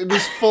recognize it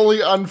is fully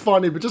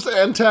unfunny, but just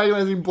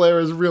antagonizing Blair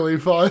is really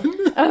fun.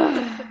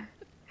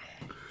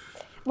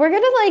 we're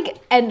gonna like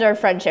end our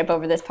friendship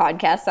over this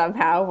podcast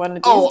somehow one of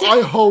these Oh, days.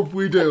 I hope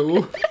we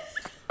do.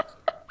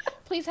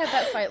 Please have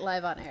that fight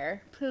live on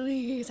air.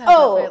 Please have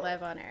Oh. that fight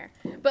live on air.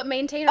 But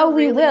maintain a Oh,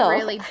 we really, will.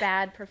 really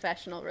bad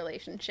professional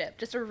relationship.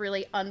 Just a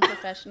really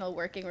unprofessional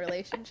working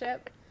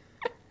relationship.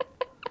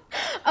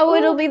 Oh,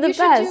 it'll be the You should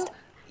best.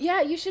 Yeah,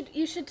 you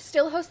should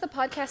still host the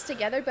podcast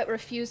together, but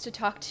refuse to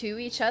talk to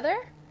each other,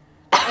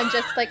 and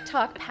just like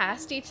talk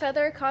past each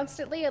other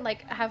constantly, and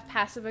like have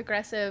passive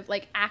aggressive,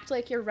 like act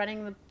like you're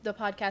running the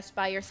podcast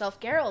by yourself.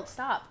 Gerald,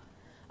 stop.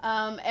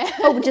 And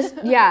Oh, just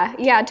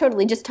yeah,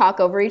 totally. Just talk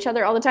over each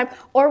other all the time.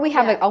 Or we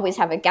have Yeah. always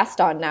have a guest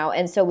on now,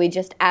 and so we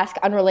just ask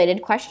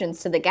unrelated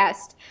questions to the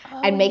guest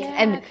and make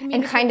and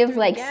kind of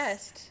like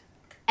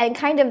and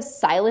kind of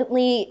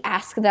silently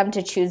ask them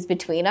to choose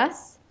between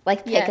us,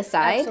 like pick a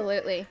side.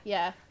 Absolutely,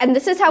 yeah. And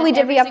this is how we And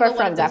divvy every up our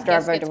single one of friends those after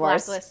guests our gets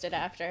divorce. Blacklisted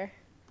after.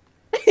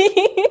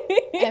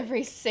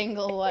 Every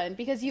single one,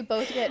 because you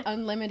both get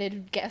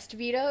unlimited guest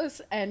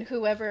vetoes, and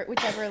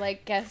whichever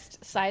like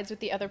guest sides with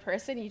the other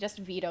person, you just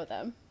veto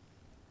them.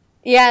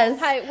 Yes.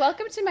 Hi,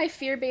 welcome to my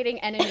fear-baiting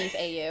enemies,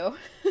 AU.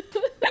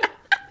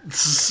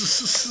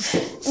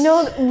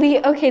 No,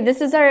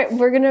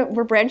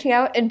 we're branching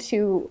out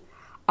into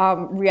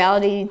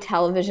reality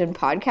television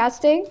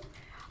podcasting.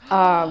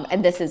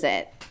 And this is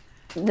it.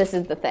 This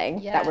is the thing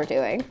Yeah. that we're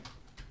doing.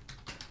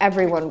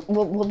 Everyone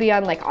we'll be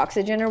on like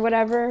Oxygen or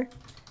whatever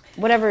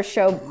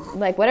show,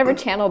 like whatever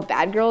channel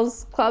Bad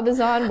Girls Club is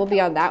on, we'll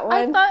be on that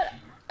one.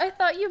 I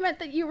thought you meant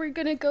that you were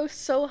gonna go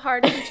so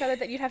hard at each other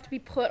that you'd have to be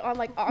put on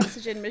like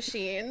oxygen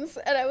machines,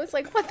 and I was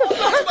like, what the fuck?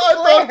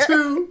 I thought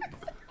too.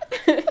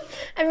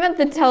 I meant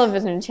the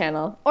television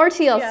channel or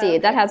TLC. Yeah, okay.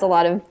 That has a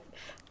lot of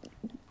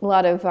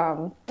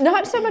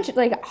not so much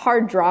like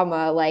hard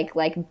drama, like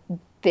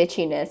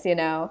bitchiness, you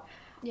know.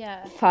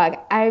 Yeah.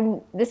 Fuck.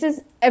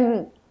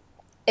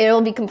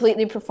 It'll be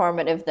completely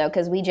performative though,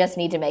 because we just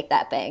need to make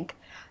that bank.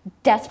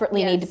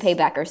 Desperately need to Yes. pay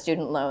back our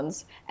student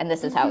loans, and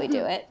this is how we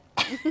do it.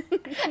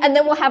 and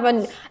then we'll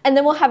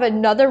have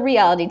another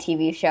reality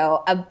TV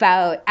show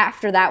about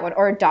after that one,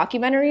 or a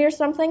documentary or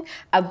something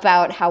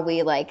about how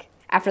we like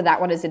after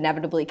that one is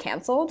inevitably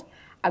canceled,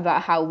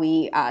 about how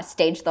we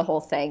staged the whole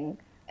thing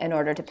in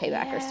order to pay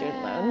back our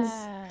student loans.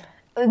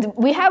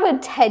 We have a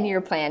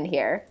 10-year plan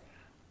here.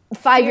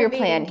 5-year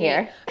plan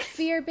here.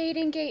 Fear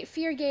baiting gate,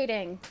 fear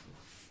gating.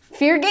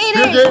 Fear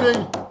gating. You're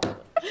dating.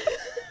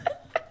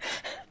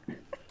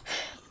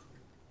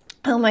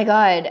 Oh my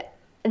god.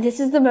 This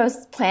is the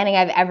most planning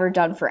I've ever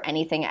done for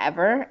anything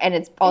ever, and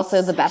it's also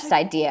It's the such best a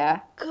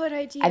idea Good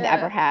idea. I've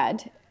ever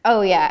had.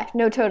 Oh yeah,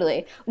 no,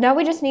 totally. Now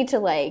we just need to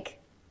like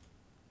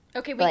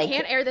Okay, we like-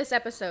 can't air this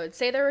episode.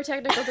 Say there were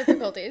technical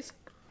difficulties.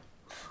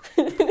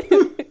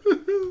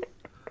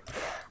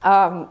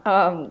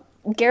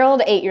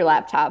 Gerald ate your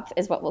laptop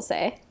is what we'll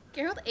say.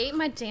 Gerald ate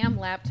my damn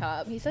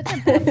laptop. He's such a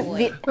bad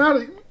boy.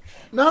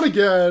 Not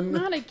again.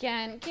 Not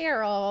again,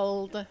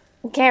 Gerald.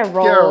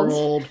 Gerald.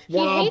 Gerald. He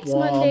Womp hates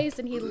womp. Mondays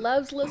and he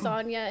loves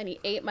lasagna and he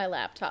ate my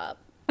laptop.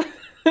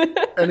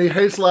 And he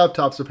hates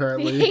laptops, He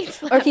apparently.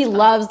 hates Or he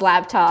loves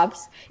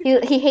laptops.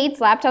 He hates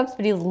laptops,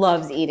 but he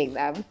loves eating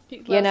them. He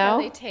loves You how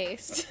know? they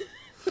taste.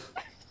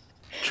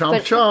 Chomp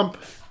But- chomp.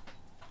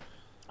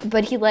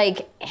 But he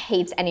like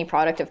hates any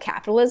product of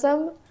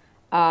capitalism.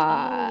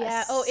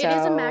 Yeah. Oh, it is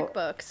a so-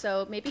 MacBook,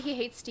 so maybe he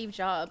hates Steve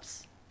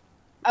Jobs.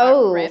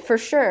 Oh, rip. for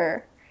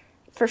sure.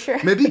 For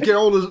sure. Maybe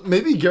Gerald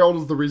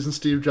is the reason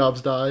Steve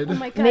Jobs died. Oh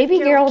my God, Maybe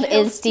Gerald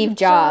killed is Steve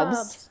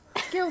Jobs.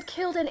 Gerald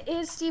killed and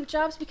is Steve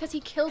Jobs because he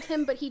killed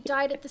him, but he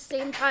died at the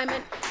same time,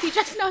 and he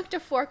just knocked a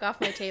fork off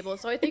my table.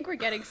 So I think we're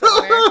getting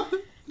somewhere.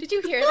 Did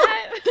you hear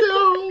that?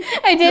 Gerald.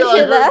 I did Yeah,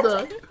 hear I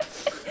heard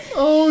that.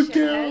 Oh, Shit.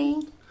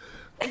 Gerald.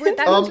 That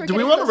means we're Do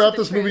we getting want to close wrap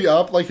the this movie truth.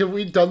 up? Like, have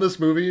we done this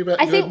movie about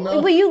I good think, enough?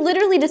 well, you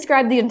literally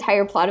described the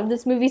entire plot of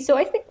this movie, so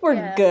I think we're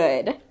Yeah.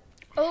 good.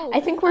 Oh, I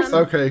think we're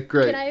Okay,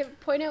 great. Can I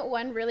point out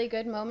one really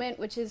good moment,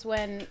 which is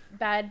when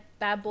bad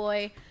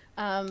boy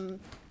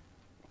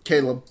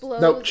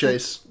Caleb.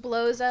 Chase.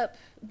 blows up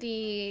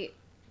the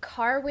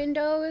car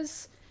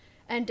windows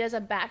and does a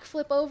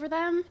backflip over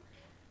them,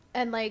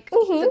 and like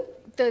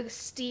the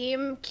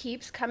steam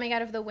keeps coming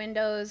out of the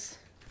windows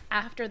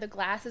after the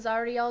glass is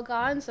already all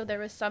gone. So there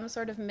was some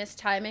sort of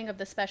mistiming of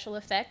the special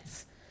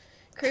effects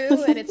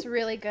crew, and it's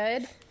really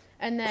good.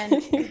 And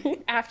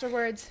then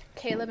afterwards,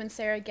 Caleb and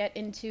Sarah get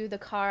into the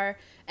car,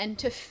 and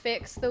to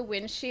fix the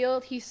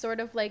windshield, he sort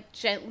of like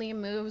gently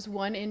moves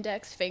one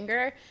index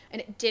finger,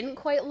 and it didn't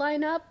quite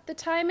line up the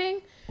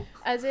timing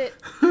as it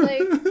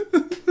like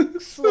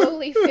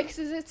slowly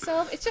fixes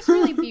itself. It's just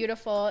really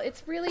beautiful.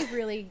 It's really,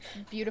 really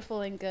beautiful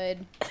and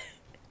good.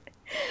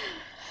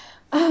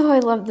 Oh, I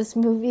love this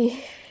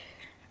movie.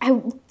 I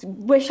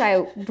wish I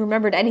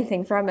remembered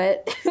anything from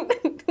it.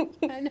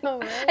 I know,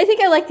 right? I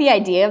think I like the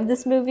idea of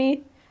this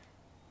movie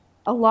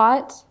a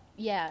lot.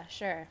 Yeah,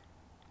 sure.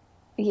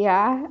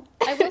 Yeah.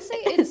 I will say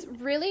it's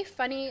really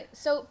funny.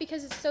 So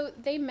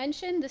they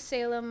mentioned the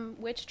Salem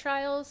witch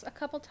trials a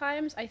couple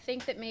times. I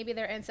think that maybe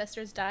their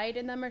ancestors died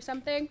in them or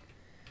something.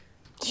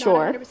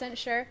 Sure. Not 100%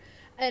 sure.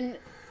 And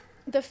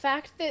the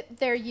fact that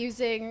they're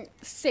using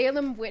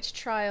Salem witch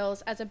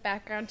trials as a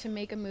background to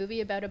make a movie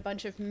about a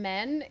bunch of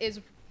men is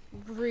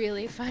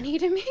really funny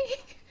to me.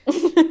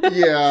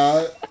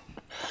 Yeah.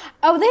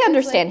 Oh, they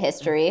understand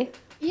history.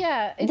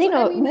 Yeah, They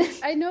know-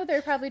 I know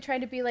they're probably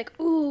trying to be like,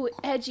 ooh,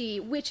 edgy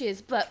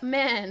witches, but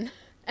men,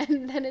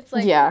 and then it's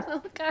like, Yeah.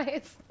 oh,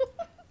 guys.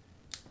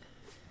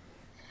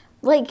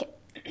 Like,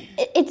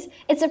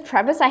 it's a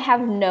premise I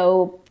have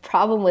no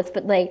problem with,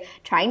 but like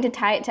trying to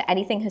tie it to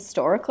anything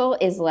historical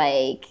is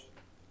like,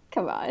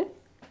 come on.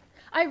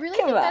 I really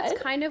Come think that's on.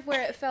 kind of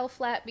where it fell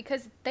flat,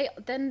 because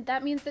then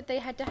that means that they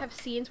had to have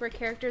scenes where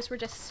characters were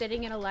just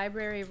sitting in a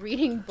library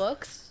reading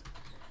books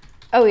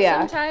Oh yeah.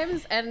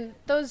 sometimes, and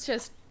those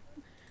just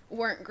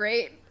weren't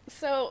great.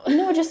 So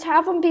No, just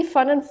have them be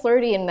fun and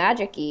flirty and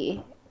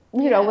magic-y.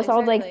 You know, Yeah, with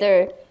all like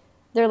exactly.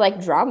 their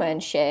like drama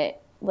and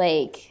shit.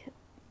 Like,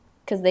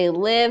 because they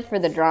live for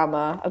the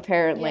drama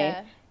apparently.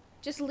 yeah,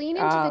 just lean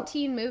into the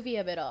teen movie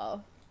of it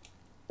all,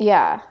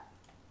 Yeah.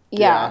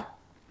 Yeah.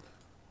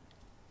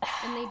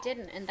 and they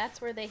didn't, and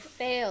that's where they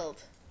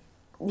failed.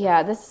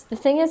 Yeah. The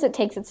thing is, it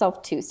takes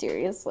itself too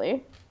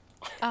seriously.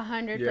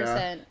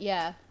 100%.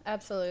 Yeah,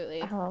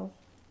 absolutely. Oh,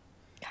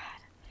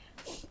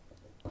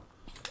 God.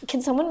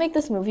 Can someone make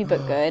this movie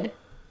but good?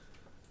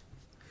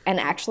 And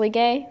actually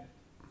gay?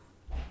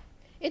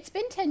 It's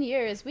been 10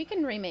 years. We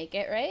can remake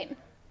it, right?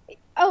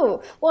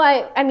 Oh,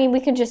 well, I mean, we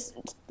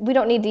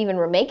don't need to even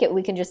remake it.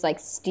 We can just, like,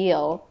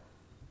 steal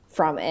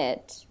from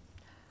it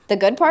the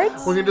good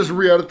parts. We can just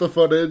re-edit the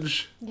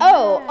footage.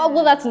 Oh,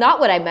 well, that's not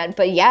what I meant,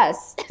 but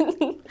yes.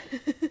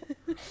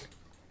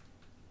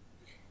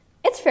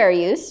 It's fair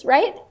use,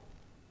 right?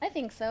 I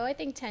think so. I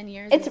think 10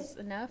 years It's- is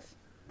enough.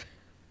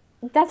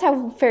 That's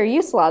how fair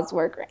use laws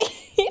work, right?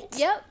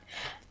 Yep.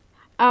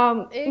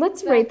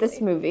 Let's rate this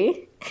Exactly.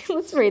 movie.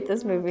 Let's rate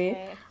this movie.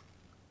 Okay.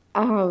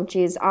 Oh,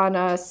 geez. On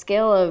a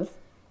scale of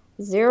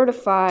 0 to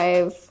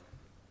 5,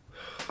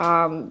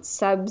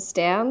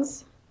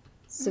 Sebastian,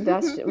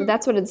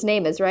 that's what its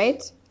name is,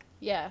 right?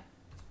 Yeah.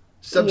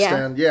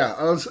 Sebstan,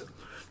 yeah.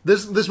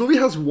 This movie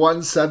has one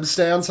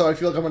Sebstan, so I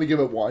feel like I'm going to give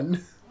it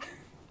 1.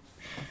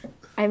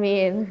 I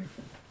mean,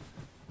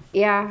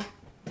 yeah.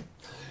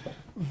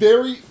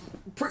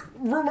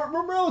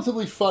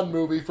 Relatively fun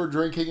movie for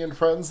drinking and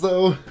friends,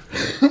 though.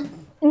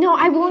 No,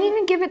 I won't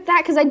even give it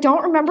that because I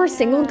don't remember a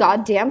single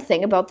goddamn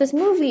thing about this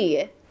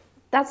movie.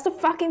 That's the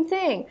fucking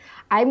thing.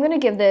 I'm going to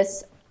give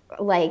this,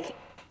 like,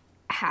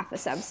 half a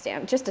Seb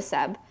stamp. Just a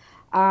Seb.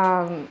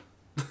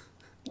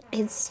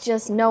 It's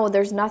just, no,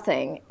 there's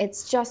nothing.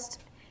 It's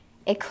just,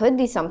 it could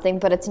be something,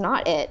 but it's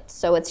not it.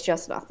 So it's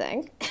just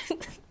nothing.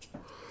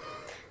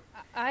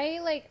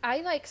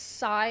 I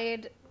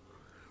sighed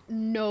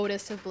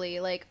noticeably,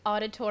 like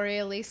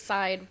auditorially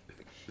sighed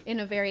in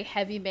a very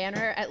heavy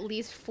manner at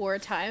least 4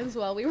 times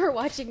while we were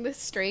watching this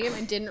stream,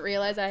 and didn't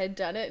realize I had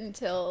done it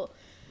until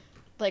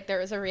like there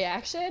was a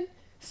reaction.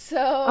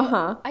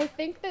 So I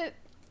think that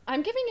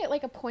I'm giving it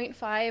like a 0.5.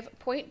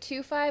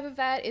 0.25 of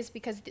that is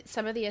because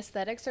some of the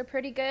aesthetics are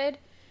pretty good,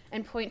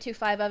 and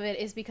 0.25 of it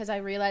is because I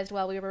realized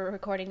while we were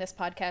recording this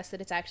podcast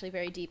that it's actually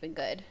very deep and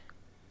good.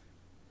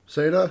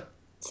 Seda?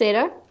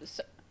 Seda,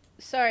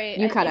 Sorry.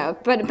 you cut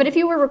out. But if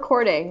you were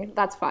recording,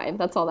 that's fine.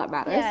 That's all that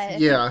matters. Yeah.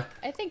 Yeah.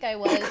 I think I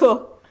was.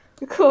 Cool.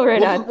 Cool,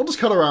 right on. We'll just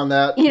cut around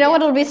that. You know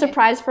what? It'll be a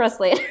surprise for us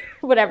later.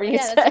 Whatever you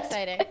Yeah, said. that's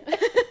exciting.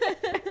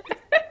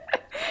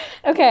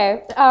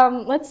 Okay,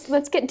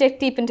 let's get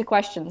deep into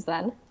questions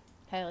then.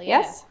 Hell yeah.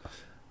 Yes?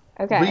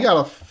 Okay. We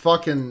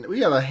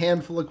got a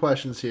handful of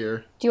questions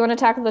here. Do you want to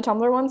tackle the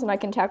Tumblr ones and I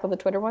can tackle the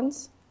Twitter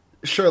ones?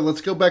 Sure, let's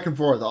go back and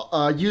forth.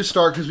 You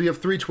start because we have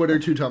 3 Twitter,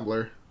 2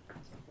 Tumblr.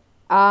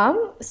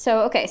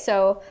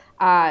 So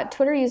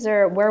Twitter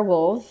user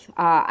Werewolf,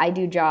 I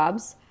do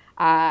jobs,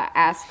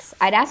 asks,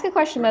 I'd ask a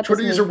question about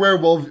Twitter this user movie.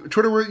 Werewolf.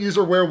 Twitter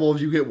user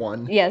Werewolf, you get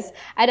 1. Yes,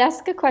 I'd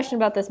ask a question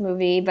about this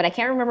movie, but I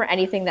can't remember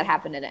anything that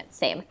happened in it.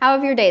 Same. How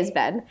have your days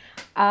been?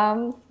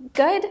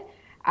 Good.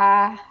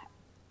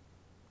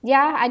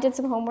 Yeah, I did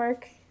some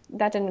homework.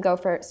 That didn't go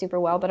for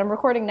super well, but I'm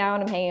recording now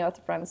and I'm hanging out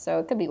with friends, so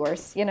it could be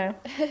worse, you know?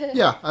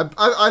 Yeah,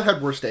 I've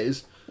had worse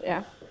days.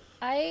 Yeah.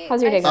 I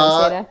How's your day going,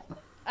 Seda?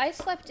 I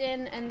slept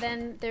in, and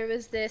then there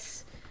was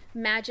this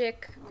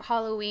magic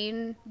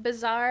Halloween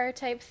bazaar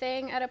type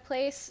thing at a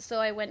place, so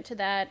I went to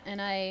that, and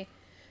I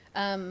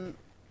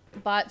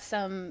bought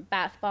some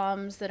bath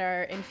bombs that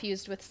are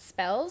infused with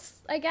spells,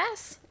 I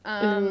guess.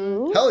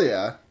 Hell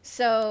yeah.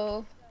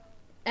 So,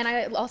 and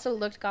I also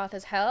looked goth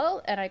as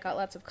hell, and I got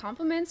lots of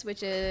compliments,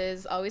 which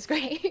is always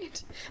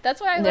great.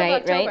 That's why I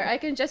love October. Right. I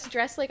can just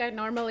dress like I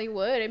normally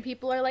would, and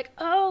people are like,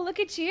 "Oh, look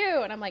at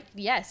you," and I'm like,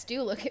 "Yes,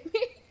 do look at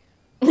me."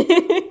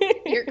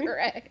 You're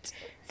correct.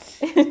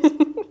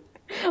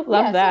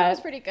 Love So it that.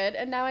 was pretty good,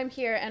 and now I'm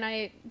here, and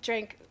I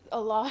drank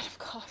a lot of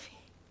coffee.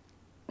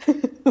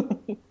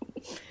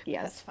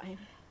 Yes. That's fine.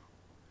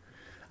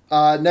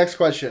 Next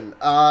question.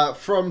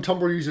 From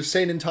Tumblr user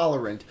Sane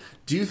Intolerant.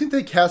 Do you think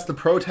they cast the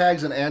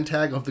protags and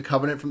antag of the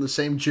Covenant from the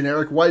same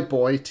generic white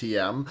boy,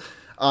 TM,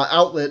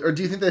 outlet, or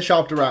do you think they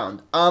shopped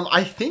around?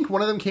 I think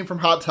one of them came from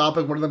Hot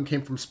Topic, one of them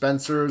came from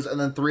Spencer's, and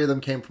then 3 of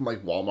them came from,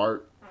 like,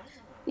 Walmart.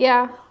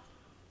 Yeah.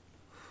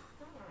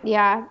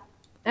 Yeah.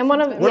 And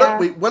one of What yeah.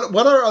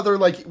 what are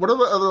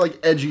other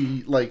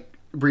edgy, like,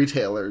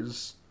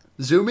 retailers?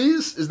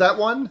 Zoomies? Is that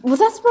one? Well,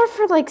 that's more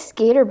for like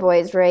skater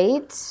boys,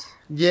 right?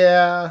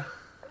 Yeah.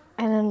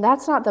 And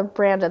that's not the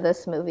brand of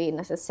this movie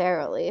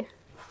necessarily.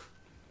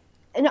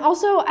 And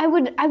also, I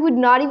would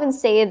not even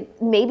say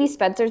maybe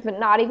Spencer's, but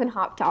not even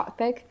Hot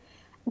Topic.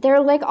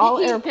 They're like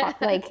all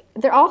like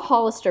they're all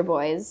Hollister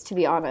boys, to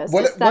be honest.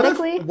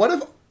 Aesthetically, What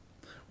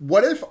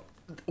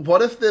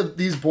if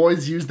these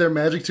boys use their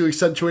magic to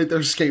accentuate their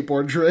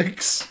skateboard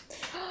tricks?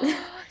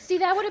 See,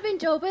 that would have been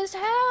dope as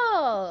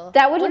hell.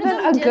 That would have One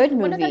been of a them good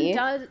One of movie.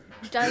 them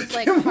does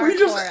like Can we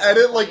just hardcore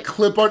edit at like one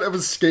clip art of a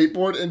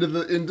skateboard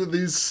into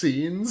these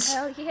scenes?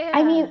 point. Hell yeah.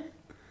 I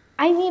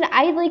mean,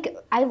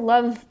 I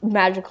love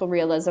magical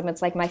realism.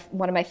 It's like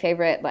one of my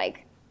favorite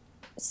like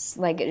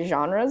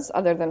genres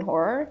other than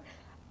horror.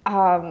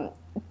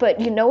 But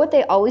you know what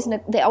they always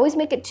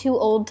make it too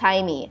old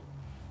timey.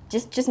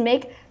 Just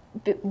make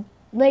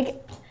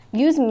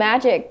use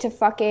magic to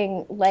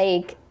fucking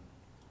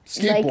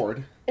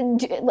Skateboard.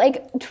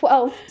 like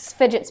 12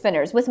 fidget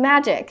spinners with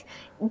magic.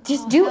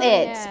 Just do hell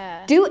it.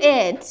 yeah. Do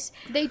it.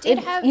 They did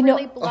It- have you know-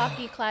 really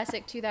blocky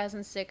classic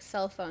 2006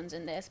 cell phones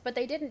in this, but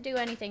they didn't do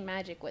anything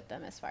magic with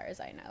them as far as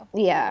I know.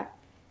 Yeah.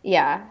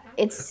 Yeah.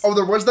 It's Oh,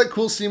 there was that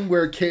cool scene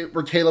where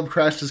Caleb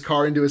crashed his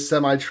car into a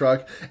semi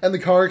truck, and the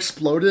car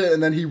exploded,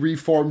 and then he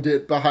reformed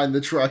it behind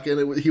the truck,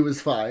 and he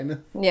was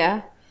fine.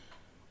 yeah.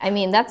 I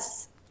mean,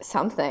 that's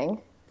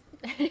something.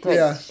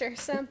 Yeah. Sure,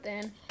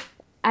 something.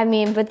 I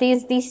mean, but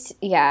these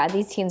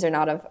teens are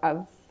not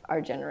of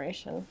our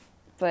generation.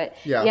 But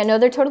Yeah. no,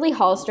 they're totally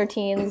Hollister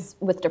teens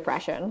with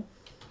depression.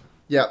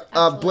 Yeah.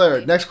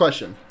 Blair, next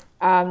question.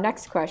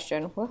 Next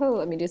question. Woohoo,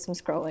 let me do some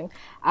scrolling.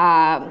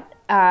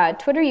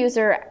 Twitter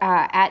user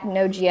at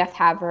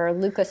NoGFHaver,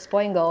 Lucas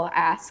Spoingle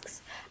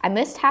asks, I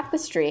missed half the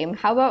stream.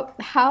 About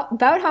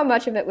how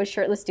much of it was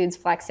shirtless dudes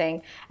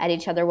flexing at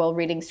each other while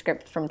reading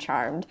script from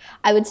Charmed?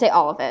 I would say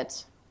all of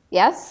it.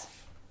 Yes?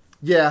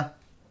 Yeah.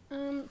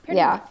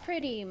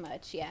 Pretty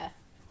much, yeah.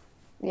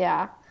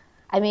 Yeah.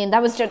 I mean,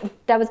 that was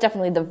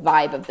definitely the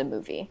vibe of the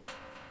movie.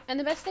 And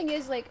the best thing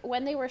is, like,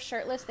 when they were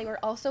shirtless, they were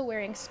also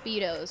wearing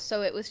Speedos,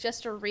 so it was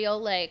just a real,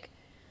 like,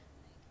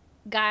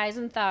 guys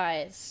and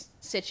thighs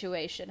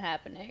situation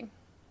happening.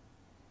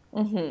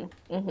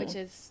 Which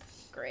is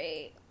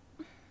great.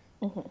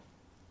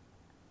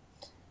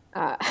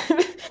 That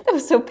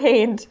was so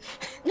pained.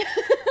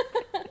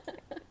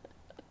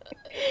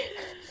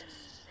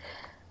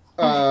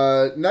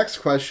 Next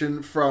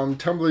question from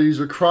Tumblr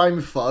user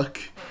CrimeFuck.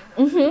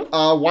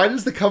 Why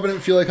does The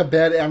Covenant feel like a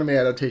bad anime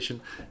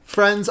adaptation?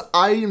 Friends,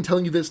 I am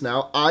telling you this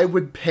now. I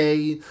would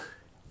pay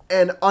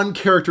an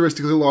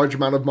uncharacteristically large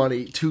amount of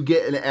money to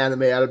get an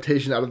anime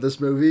adaptation out of this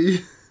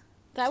movie.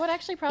 That would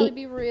actually probably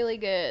be really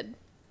good.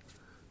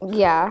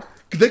 Yeah.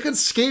 They could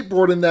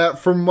skateboard in that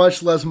for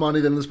much less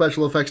money than the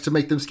special effects to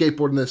make them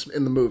skateboard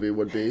in the movie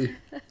would be.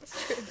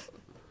 That's true.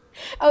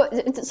 Oh,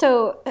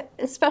 so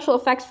special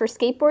effects for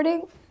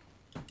skateboarding?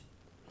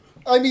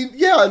 I mean,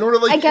 yeah, in order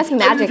I guess if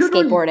magic you're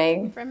doing-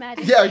 skateboarding. For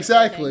magic. Yeah,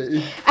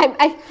 exactly.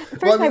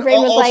 First my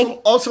brain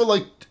was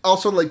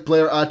also like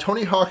Blair.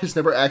 Tony Hawk has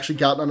never actually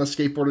gotten on a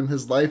skateboard in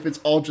his life. It's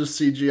all just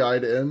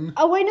CGI'd in.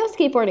 oh, I know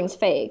skateboarding's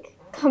fake.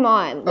 Come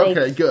on. Like,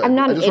 Okay, good. I'm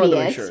not I an just wanted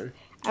idiot. to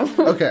make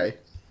sure. Okay.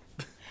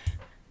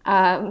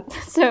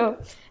 So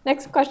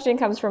next question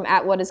comes from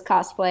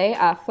 @whatiscosplay.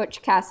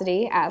 Futch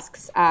Cassidy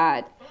asks,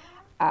 on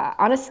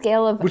a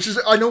scale of Which is,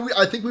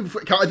 I think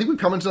we've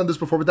commented on this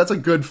before, but that's a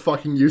good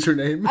fucking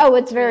username. oh,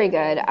 it's very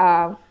good.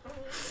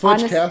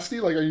 Futch Cassidy?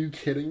 Like, are you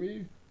kidding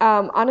me?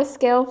 On a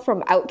scale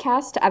from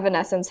Outcast to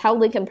Evanescence, how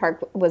Linkin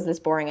Park was this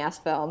boring ass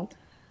film?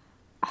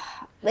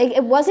 Like,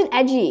 it wasn't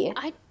edgy.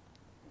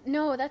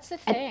 No, that's the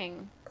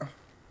thing.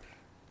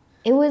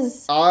 It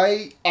was.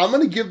 I'm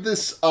gonna give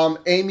this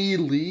Amy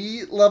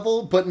Lee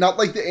level, but not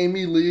like the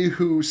Amy Lee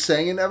who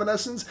sang in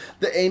Evanescence.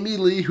 The Amy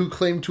Lee who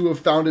claimed to have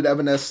founded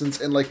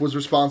Evanescence and like was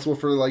responsible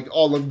for like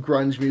all of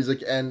grunge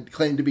music and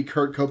claimed to be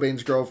Kurt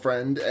Cobain's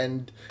girlfriend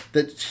and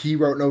that he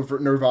wrote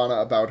Nirvana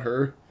about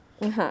her.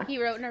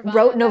 He wrote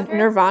Nirvana.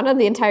 Nirvana,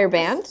 the entire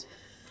band?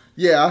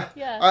 Yeah.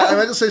 Yeah. I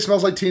meant to say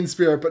Smells Like Teen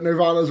Spirit, but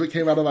Nirvana is what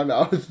came out of my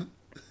mouth.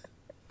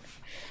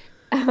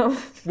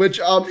 Which,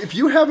 if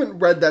you haven't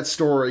read that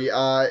story,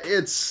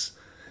 it's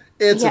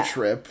a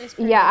trip.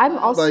 Yeah, I'm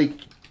also Like,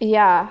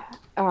 yeah.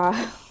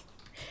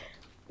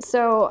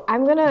 So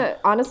I'm gonna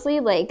honestly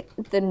like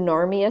the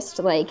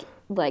normiest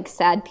like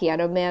sad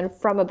piano man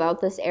from about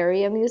this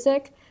area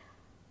music.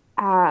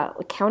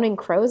 Counting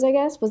Crows, I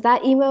guess. Was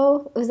that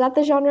emo? Was that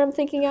the genre I'm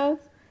thinking of?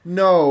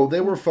 no,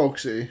 they were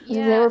folksy.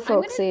 Yeah, They were I'm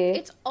gonna- folksy.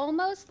 it's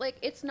almost like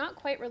it's not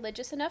quite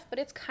religious enough, but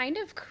it's kind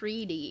of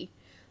creedy.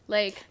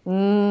 Like,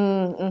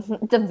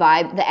 The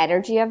vibe, the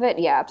energy of it.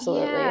 Yeah,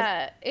 absolutely.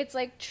 yeah, it's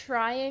like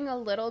trying a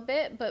little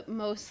bit, but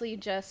mostly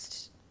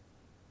just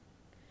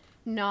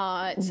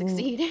not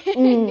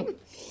succeeding.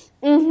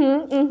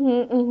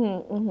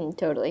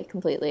 Totally,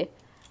 completely.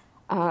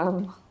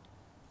 Do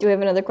we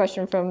have another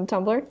question from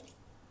Tumblr?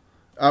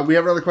 We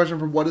have another question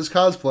from What is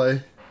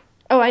Cosplay?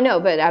 Oh, I know,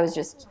 but I was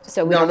just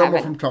so we No, don't no have more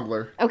it. from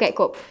Tumblr. Okay,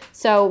 cool.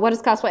 So, what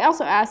is cosplay?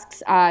 Also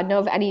asks, know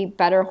of any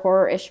better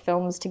horror-ish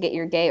films to get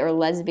your gay or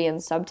lesbian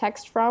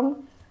subtext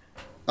from?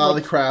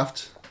 The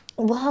Craft.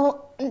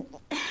 Well,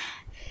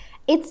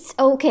 it's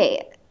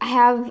okay.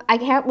 I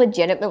can't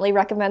legitimately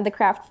recommend The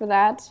Craft for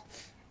that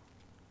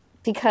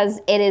because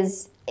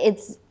it's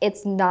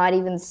not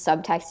even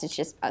subtext. It's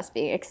just us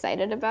being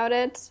excited about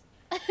it.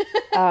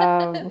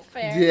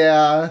 Fair.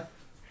 Yeah.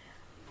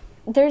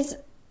 There's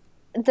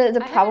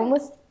the problem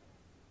with.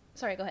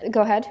 Sorry, go ahead.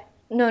 Go ahead.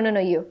 No,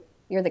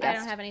 you're the I guest.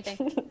 don't have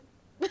anything.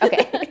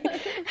 Okay.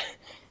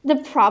 The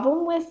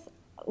problem with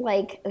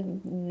like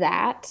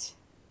that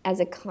as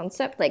a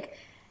concept, like,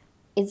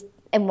 is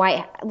and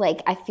why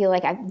like I feel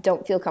like I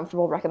don't feel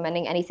comfortable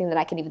recommending anything that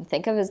I can even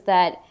think of is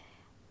that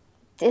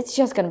it's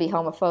just going to be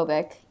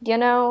homophobic. You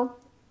know,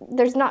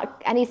 there's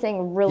not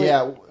anything really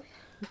Yeah.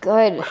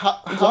 good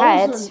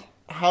yet.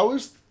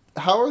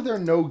 How are there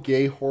no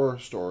gay horror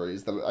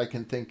stories that I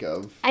can think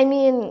of? I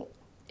mean,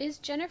 Is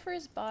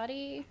Jennifer's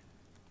body?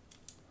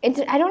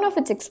 I don't know if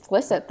it's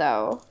explicit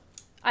though.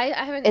 I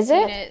haven't Is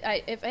seen it?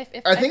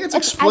 it. I think it's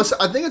explicit.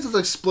 I think it's as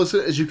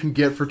explicit as you can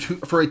get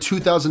for a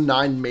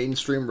 2009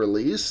 mainstream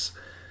release.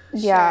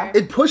 Yeah.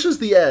 It pushes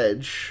the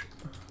edge.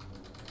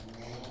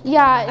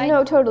 Yeah,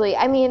 no, totally.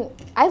 I mean,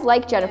 I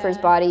like Jennifer's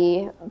Yeah.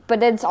 body,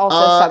 but it's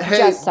also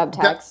just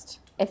subtext,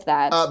 if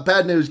that.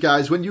 Bad news,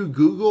 guys. When you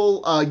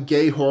Google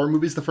gay horror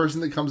movies, the first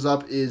thing that comes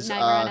up is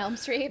Nightmare on Elm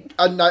Street.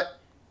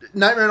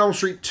 Nightmare on Elm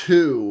Street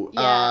 2,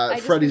 I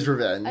just Freddy's I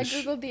Revenge.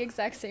 googled the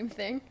exact same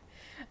thing,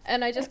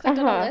 and I just clicked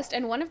on a list,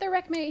 and one of the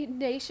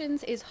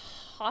recommendations is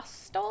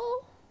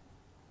Hostel,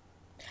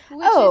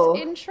 which Oh.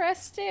 is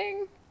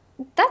interesting.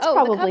 That's Oh,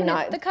 probably the Covenant,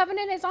 not. The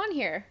Covenant is on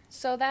here,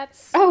 so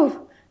that's.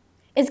 Oh,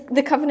 is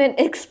the Covenant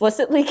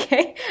explicitly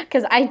gay?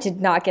 Because I did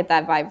not get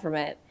that vibe from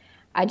it.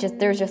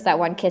 There's just that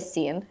one kiss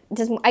scene.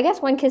 I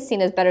guess one kiss scene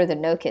is better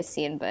than no kiss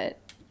scene, but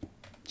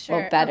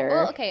Sure. better.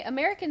 Well, okay,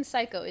 American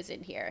Psycho is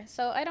in here,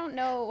 so I don't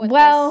know what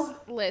Well-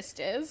 this list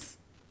is.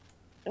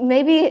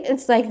 maybe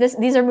it's like this.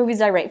 These are movies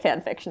I write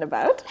fan fiction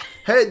about.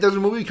 Hey, there's a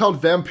movie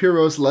called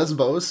Vampiros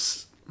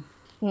Lesbos,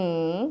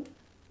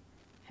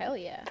 Hell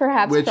yeah.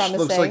 Perhaps which promising.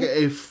 looks like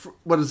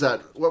what is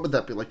that? What would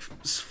that be? Like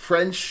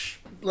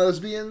French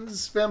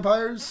lesbians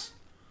vampires?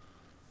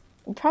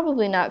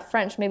 Probably not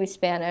French, maybe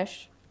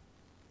Spanish.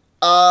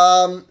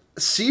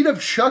 Seed of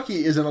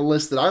Chucky is in a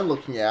list that I'm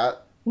looking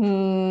at.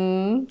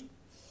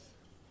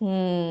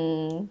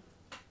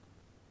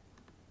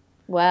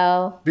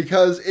 Well,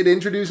 Because it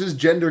introduces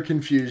gender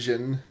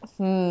confusion.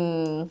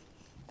 Glenn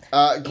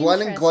and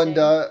Interesting.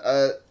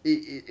 Glenda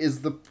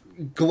is the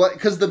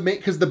because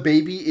the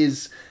baby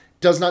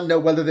does not know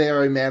whether they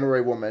are a man or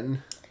a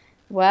woman.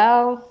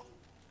 well.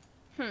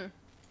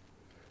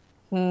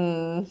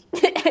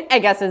 I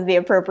guess is the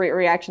appropriate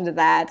reaction to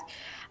that.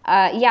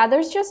 Yeah,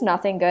 there's just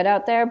nothing good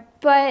out there.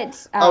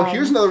 But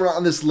Here's another one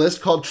on this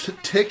list called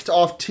Ticked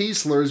Off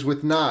Tea-Slurs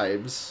with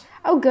Knives.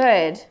 oh,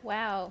 good.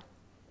 Wow.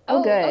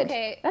 Oh, good.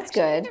 Okay. That's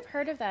Actually, I good. think I've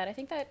heard of that. I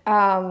think that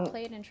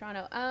played in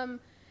Toronto.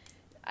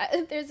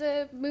 There's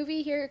a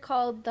movie here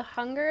called The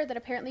Hunger that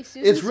apparently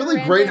Susan It's really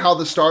Sarandon- great how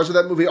the stars of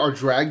that movie are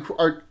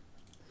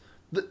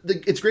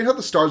it's great how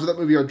the stars of that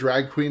movie are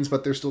drag queens,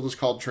 but they're still just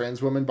called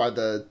trans women by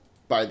the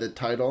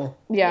title.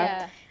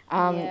 Yeah.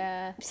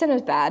 Yeah.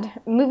 Cinema's bad.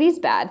 Movie's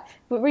bad.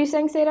 What were you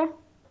saying, Seda?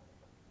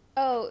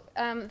 Oh,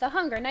 The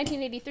Hunger,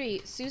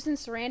 1983. Susan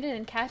Sarandon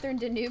and Catherine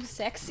Deneuve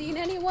sex scene,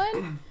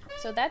 anyone?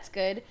 So that's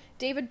good.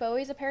 David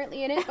Bowie's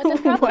apparently in it. But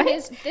the problem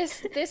is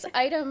this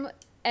item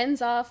ends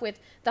off with,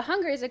 The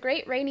Hunger is a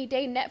great rainy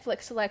day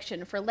Netflix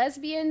selection for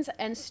lesbians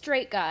and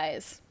straight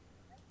guys.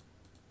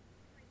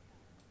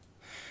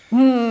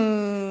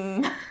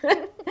 I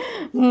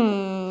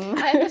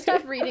have to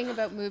stop reading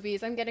about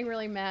movies. I'm getting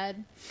really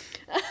mad.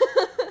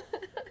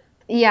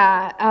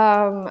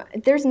 Yeah,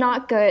 there's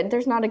not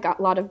a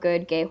lot of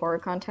good gay horror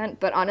content,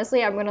 but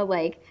honestly, I'm gonna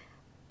like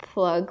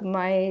plug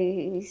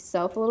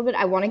myself a little bit.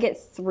 I want to get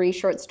 3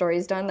 short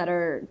stories done that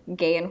are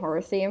gay and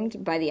horror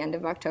themed by the end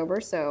of October.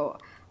 So,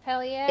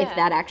 hell yeah! If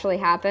that actually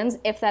happens,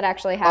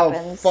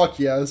 oh fuck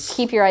yes!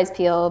 Keep your eyes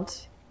peeled.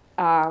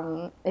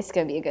 It's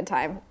gonna be a good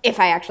time if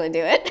I actually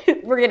do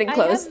it. We're getting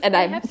close,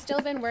 I have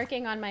still been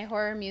working on my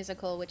horror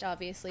musical, which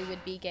obviously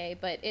would be gay,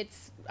 but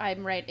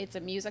I'm right. It's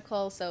a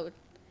musical, so.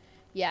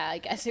 Yeah, I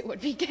guess it would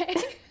be gay.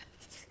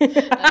 I don't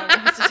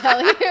know what to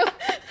tell you.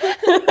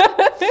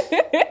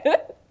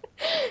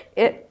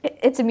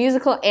 It's a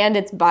musical and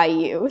it's by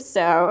you,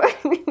 so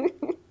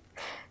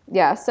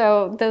yeah.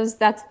 So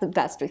that's the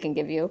best we can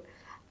give you.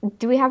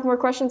 Do we have more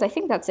questions? I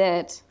think that's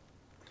it.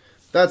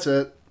 That's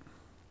it.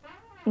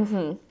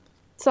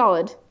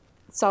 Solid.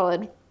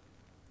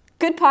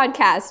 Good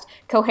podcast.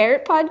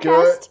 Coherent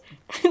podcast.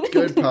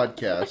 Good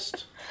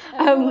podcast. I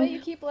don't know why you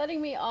keep letting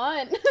me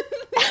on.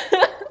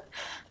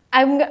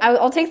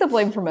 I'll take the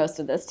blame for most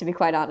of this, to be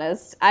quite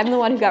honest. I'm the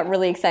one who got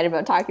really excited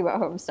about talking about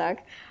Homestuck.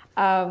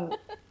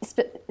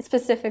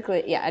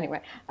 Specifically, yeah, anyway.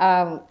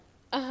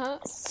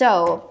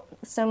 So,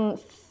 some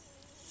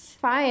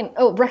fine...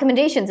 Oh,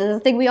 recommendations is a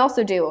thing we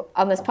also do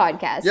on this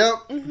podcast. Yep.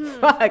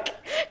 Fuck.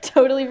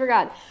 Totally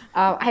forgot.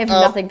 I have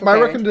nothing prepared.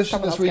 My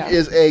recommendation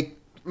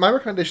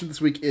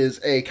this week is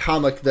a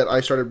comic that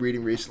I started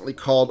reading recently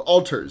called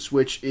Alters,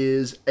 which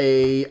is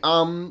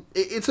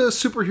it's a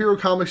superhero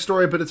comic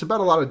story, but it's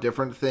about a lot of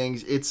different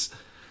things. It's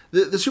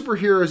the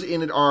superheroes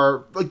in it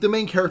are like the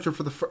main character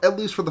at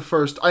least for the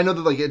first. I know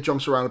that like it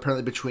jumps around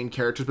apparently between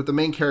characters, but the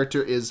main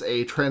character is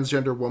a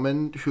transgender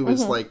woman who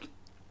is like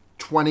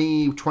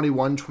 20,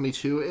 21,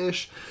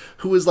 22-ish,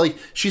 who is like,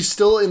 she's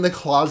still in the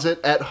closet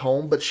at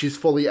home, but she's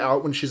fully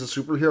out when she's a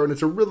superhero, and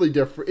it's a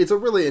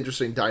really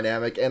interesting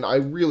dynamic, and I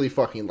really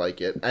fucking like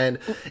it. And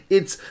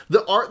it's,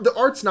 the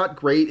art's not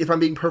great, if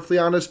I'm being perfectly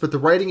honest, but the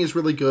writing is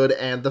really good,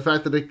 and the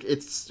fact that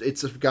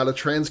it's got a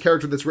trans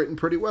character that's written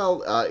pretty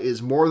well,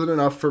 is more than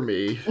enough for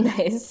me.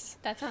 Nice.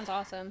 That sounds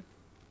awesome.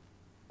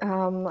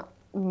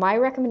 My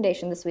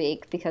recommendation this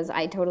week, because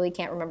I totally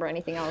can't remember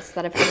anything else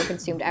that I've ever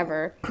consumed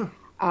ever,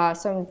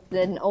 so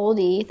an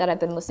oldie that I've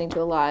been listening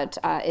to a lot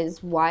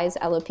is Why's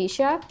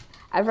Alopecia.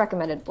 I've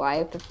recommended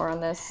Why before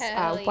on this.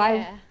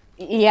 Why?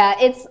 Yeah,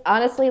 it's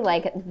honestly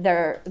like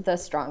the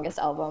strongest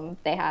album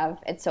they have.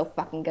 It's so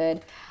fucking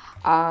good.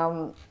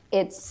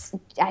 It's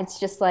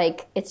just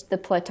like it's the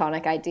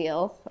platonic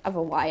ideal of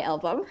a Why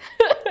album.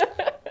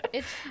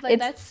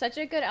 That's such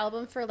a good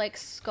album for like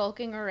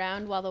skulking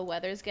around while the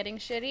weather's getting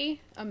shitty.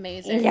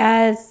 Amazing.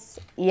 Yes.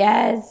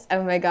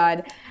 Oh my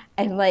god,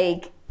 and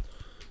like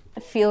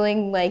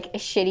feeling like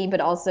shitty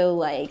but also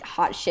like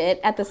hot shit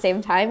at the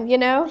same time, you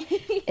know?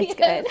 It's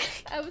good.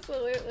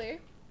 Absolutely.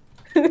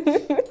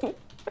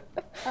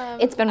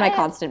 It's been my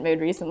constant mood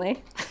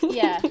recently.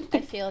 Yeah,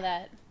 I feel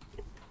that.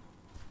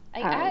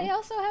 I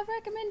also have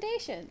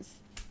recommendations.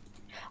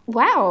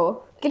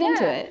 Wow. Get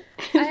into it.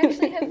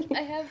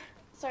 I have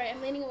sorry,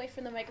 I'm leaning away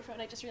from the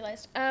microphone, I just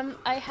realized.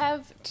 I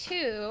have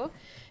 2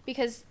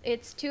 because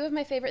it's 2 of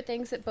my favorite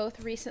things that both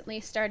recently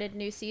started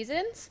new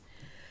seasons.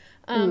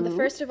 The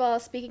first of all,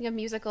 speaking of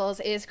musicals,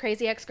 is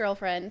Crazy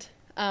Ex-Girlfriend,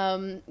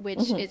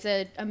 which is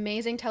an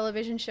amazing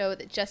television show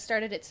that just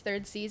started its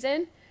 3rd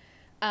season.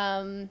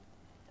 I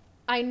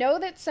know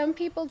that some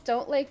people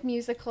don't like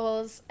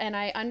musicals, and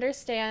I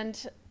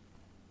understand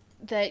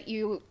that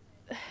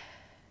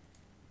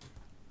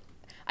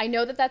I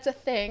know that that's a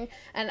thing,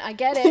 and I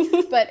get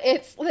it, but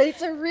it's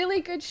a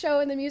really good show,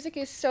 and the music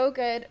is so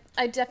good.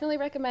 I definitely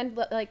recommend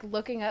like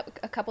looking up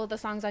a couple of the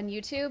songs on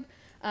YouTube.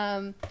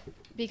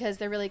 Because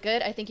they're really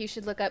good. I think you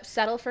should look up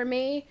Settle For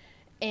Me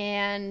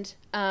and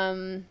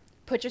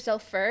Put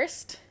Yourself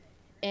First.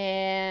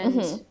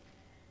 And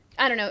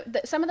I don't know.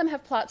 Some of them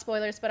have plot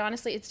spoilers, but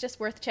honestly, it's just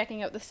worth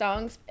checking out the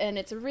songs. And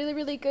it's really,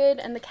 really good.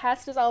 And the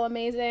cast is all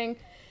amazing.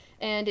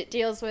 And it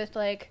deals with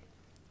like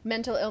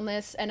mental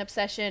illness and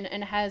obsession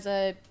and has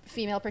a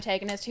female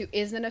protagonist who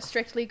isn't a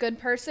strictly good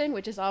person,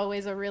 which is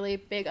always a really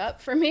big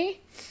up for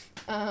me.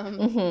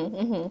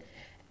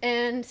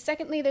 And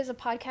secondly, there's a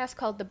podcast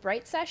called The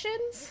Bright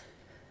Sessions.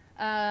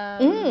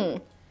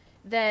 That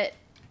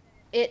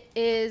it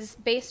is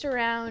based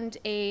around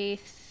a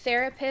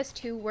therapist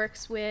who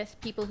works with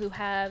people who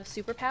have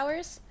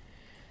superpowers.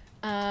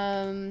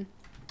 And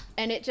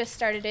it just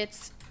started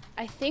its,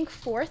 I think,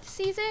 4th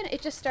season.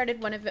 It just started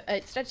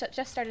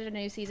just started a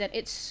new season.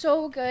 It's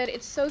so good.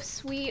 It's so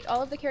sweet.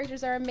 All of the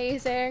characters are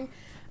amazing.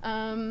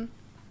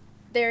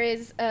 there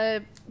is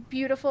a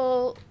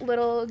beautiful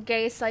little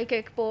gay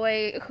psychic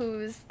boy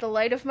who's the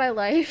light of my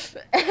life.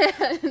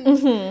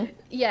 And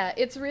yeah,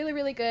 it's really,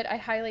 really good. I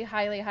highly,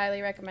 highly,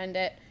 highly recommend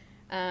it.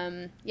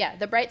 Yeah,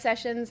 The Bright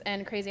Sessions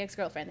and Crazy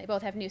Ex-Girlfriend, they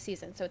both have new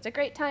seasons, so it's a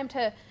great time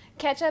to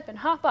catch up and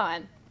hop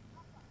on.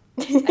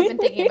 I've been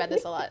thinking about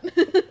this a lot.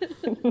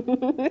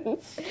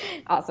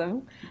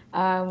 Awesome.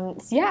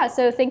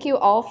 So thank you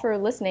all for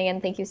listening,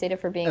 and thank you, Seda,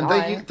 for being on.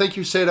 And thank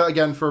you, Seda,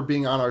 again for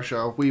being on our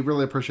show. We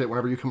really appreciate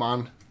whenever you come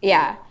on.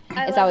 Yeah,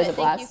 I it's love always it. a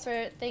blast.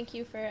 Thank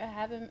you for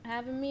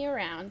having me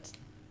around.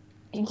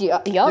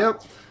 Yup.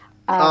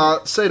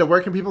 Seda,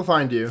 where can people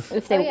find you?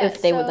 If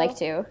they would like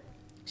to.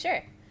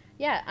 Sure.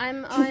 Yeah,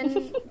 I'm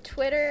on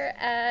Twitter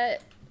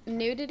at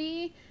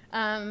nudity.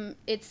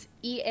 It's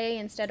EA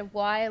instead of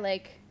Y,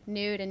 like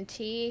nude and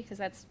T, because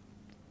that's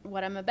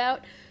what I'm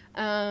about.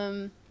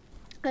 I'm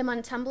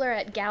on Tumblr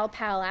at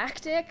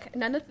galpalactic.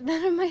 None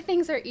of my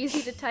things are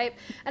easy to type.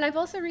 And I've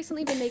also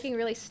recently been making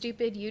really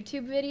stupid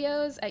YouTube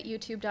videos at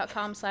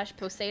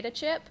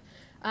youtube.com/posadachip.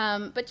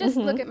 But just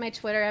look at my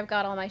Twitter. I've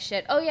got all my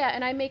shit. Oh, yeah,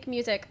 and I make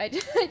music. I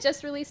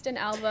just released an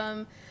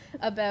album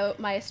about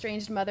my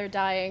estranged mother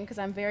dying because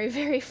I'm very,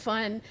 very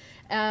fun.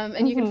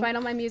 And you can find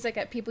all my music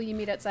at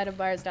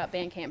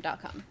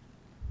peopleyoumeetoutsidofbars.bandcamp.com.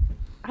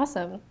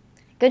 Awesome.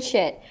 Good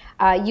shit.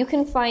 You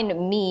can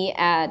find me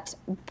at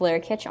Blair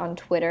Kitsch on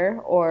Twitter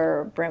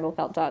or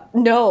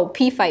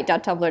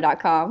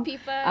pfight.tumblr.com.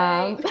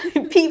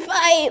 P-Fight.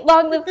 P-Fight!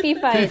 Long live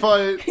P-Fight!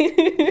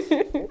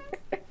 P-Fight!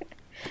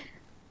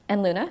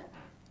 And Luna?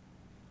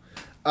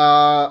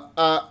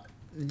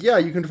 Yeah,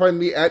 you can find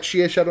me at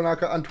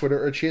ChiaShadowNaka on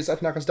Twitter or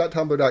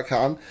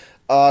chiasfnakas.tumblr.com.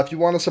 If you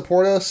want to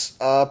support us,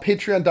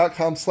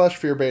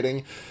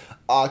 patreon.com/fearbaiting.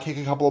 Kick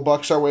a couple of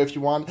bucks our way if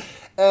you want.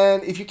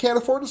 And if you can't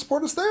afford to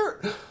support us there,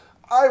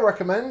 I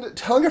recommend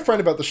telling a friend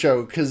about the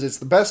show, because it's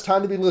the best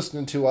time to be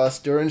listening to us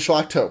during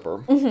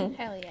Schlocktober.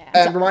 Hell yeah.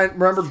 And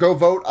remember, go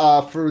vote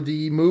for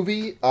the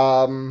movie.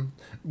 So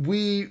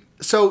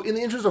in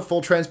the interest of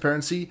full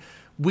transparency,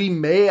 we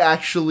may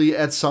actually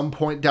at some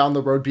point down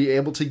the road be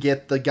able to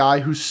get the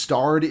guy who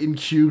starred in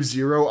Cube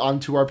Zero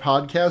onto our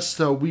podcast,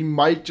 so we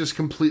might just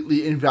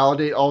completely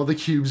invalidate all the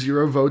Cube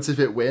Zero votes if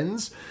it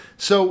wins.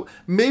 So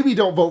maybe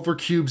don't vote for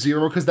Cube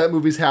Zero, because that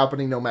movie's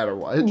happening no matter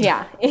what.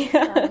 Yeah.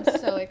 I'm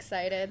so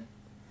excited.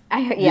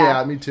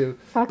 Yeah, me too.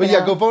 Fucking but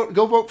yeah, hell.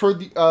 go vote for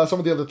some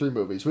of the other 3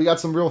 movies. We got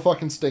some real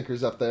fucking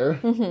stinkers up there.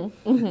 And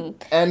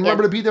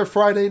remember to be there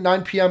Friday,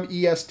 9 p.m.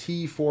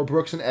 EST for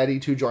Brooks and Eddie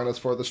to join us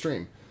for the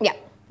stream. Yeah.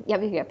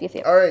 Yep.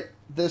 All right,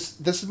 this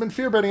has been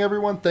Fear Betting,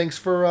 everyone. Thanks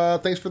for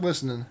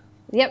listening.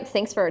 Yep.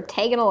 Thanks for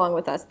tagging along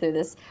with us through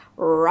this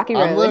rocky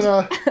road. I'm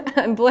Luna.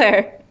 I'm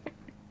Blair.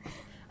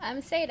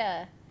 I'm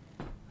Seda.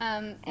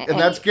 And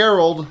that's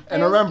Gerald.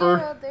 And remember...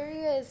 Gerald, there he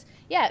is.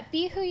 Yeah,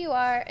 be who you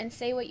are and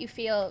say what you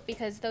feel,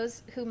 because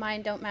those who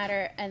mind don't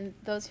matter, and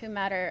those who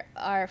matter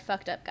are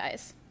fucked up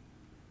guys.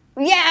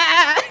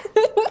 Yeah!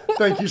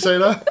 Thank you,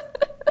 Seda.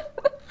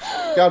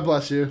 God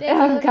bless you.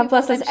 God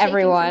bless us,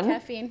 everyone.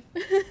 Caffeine.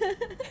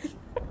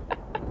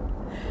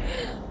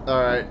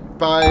 All right,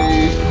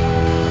 bye.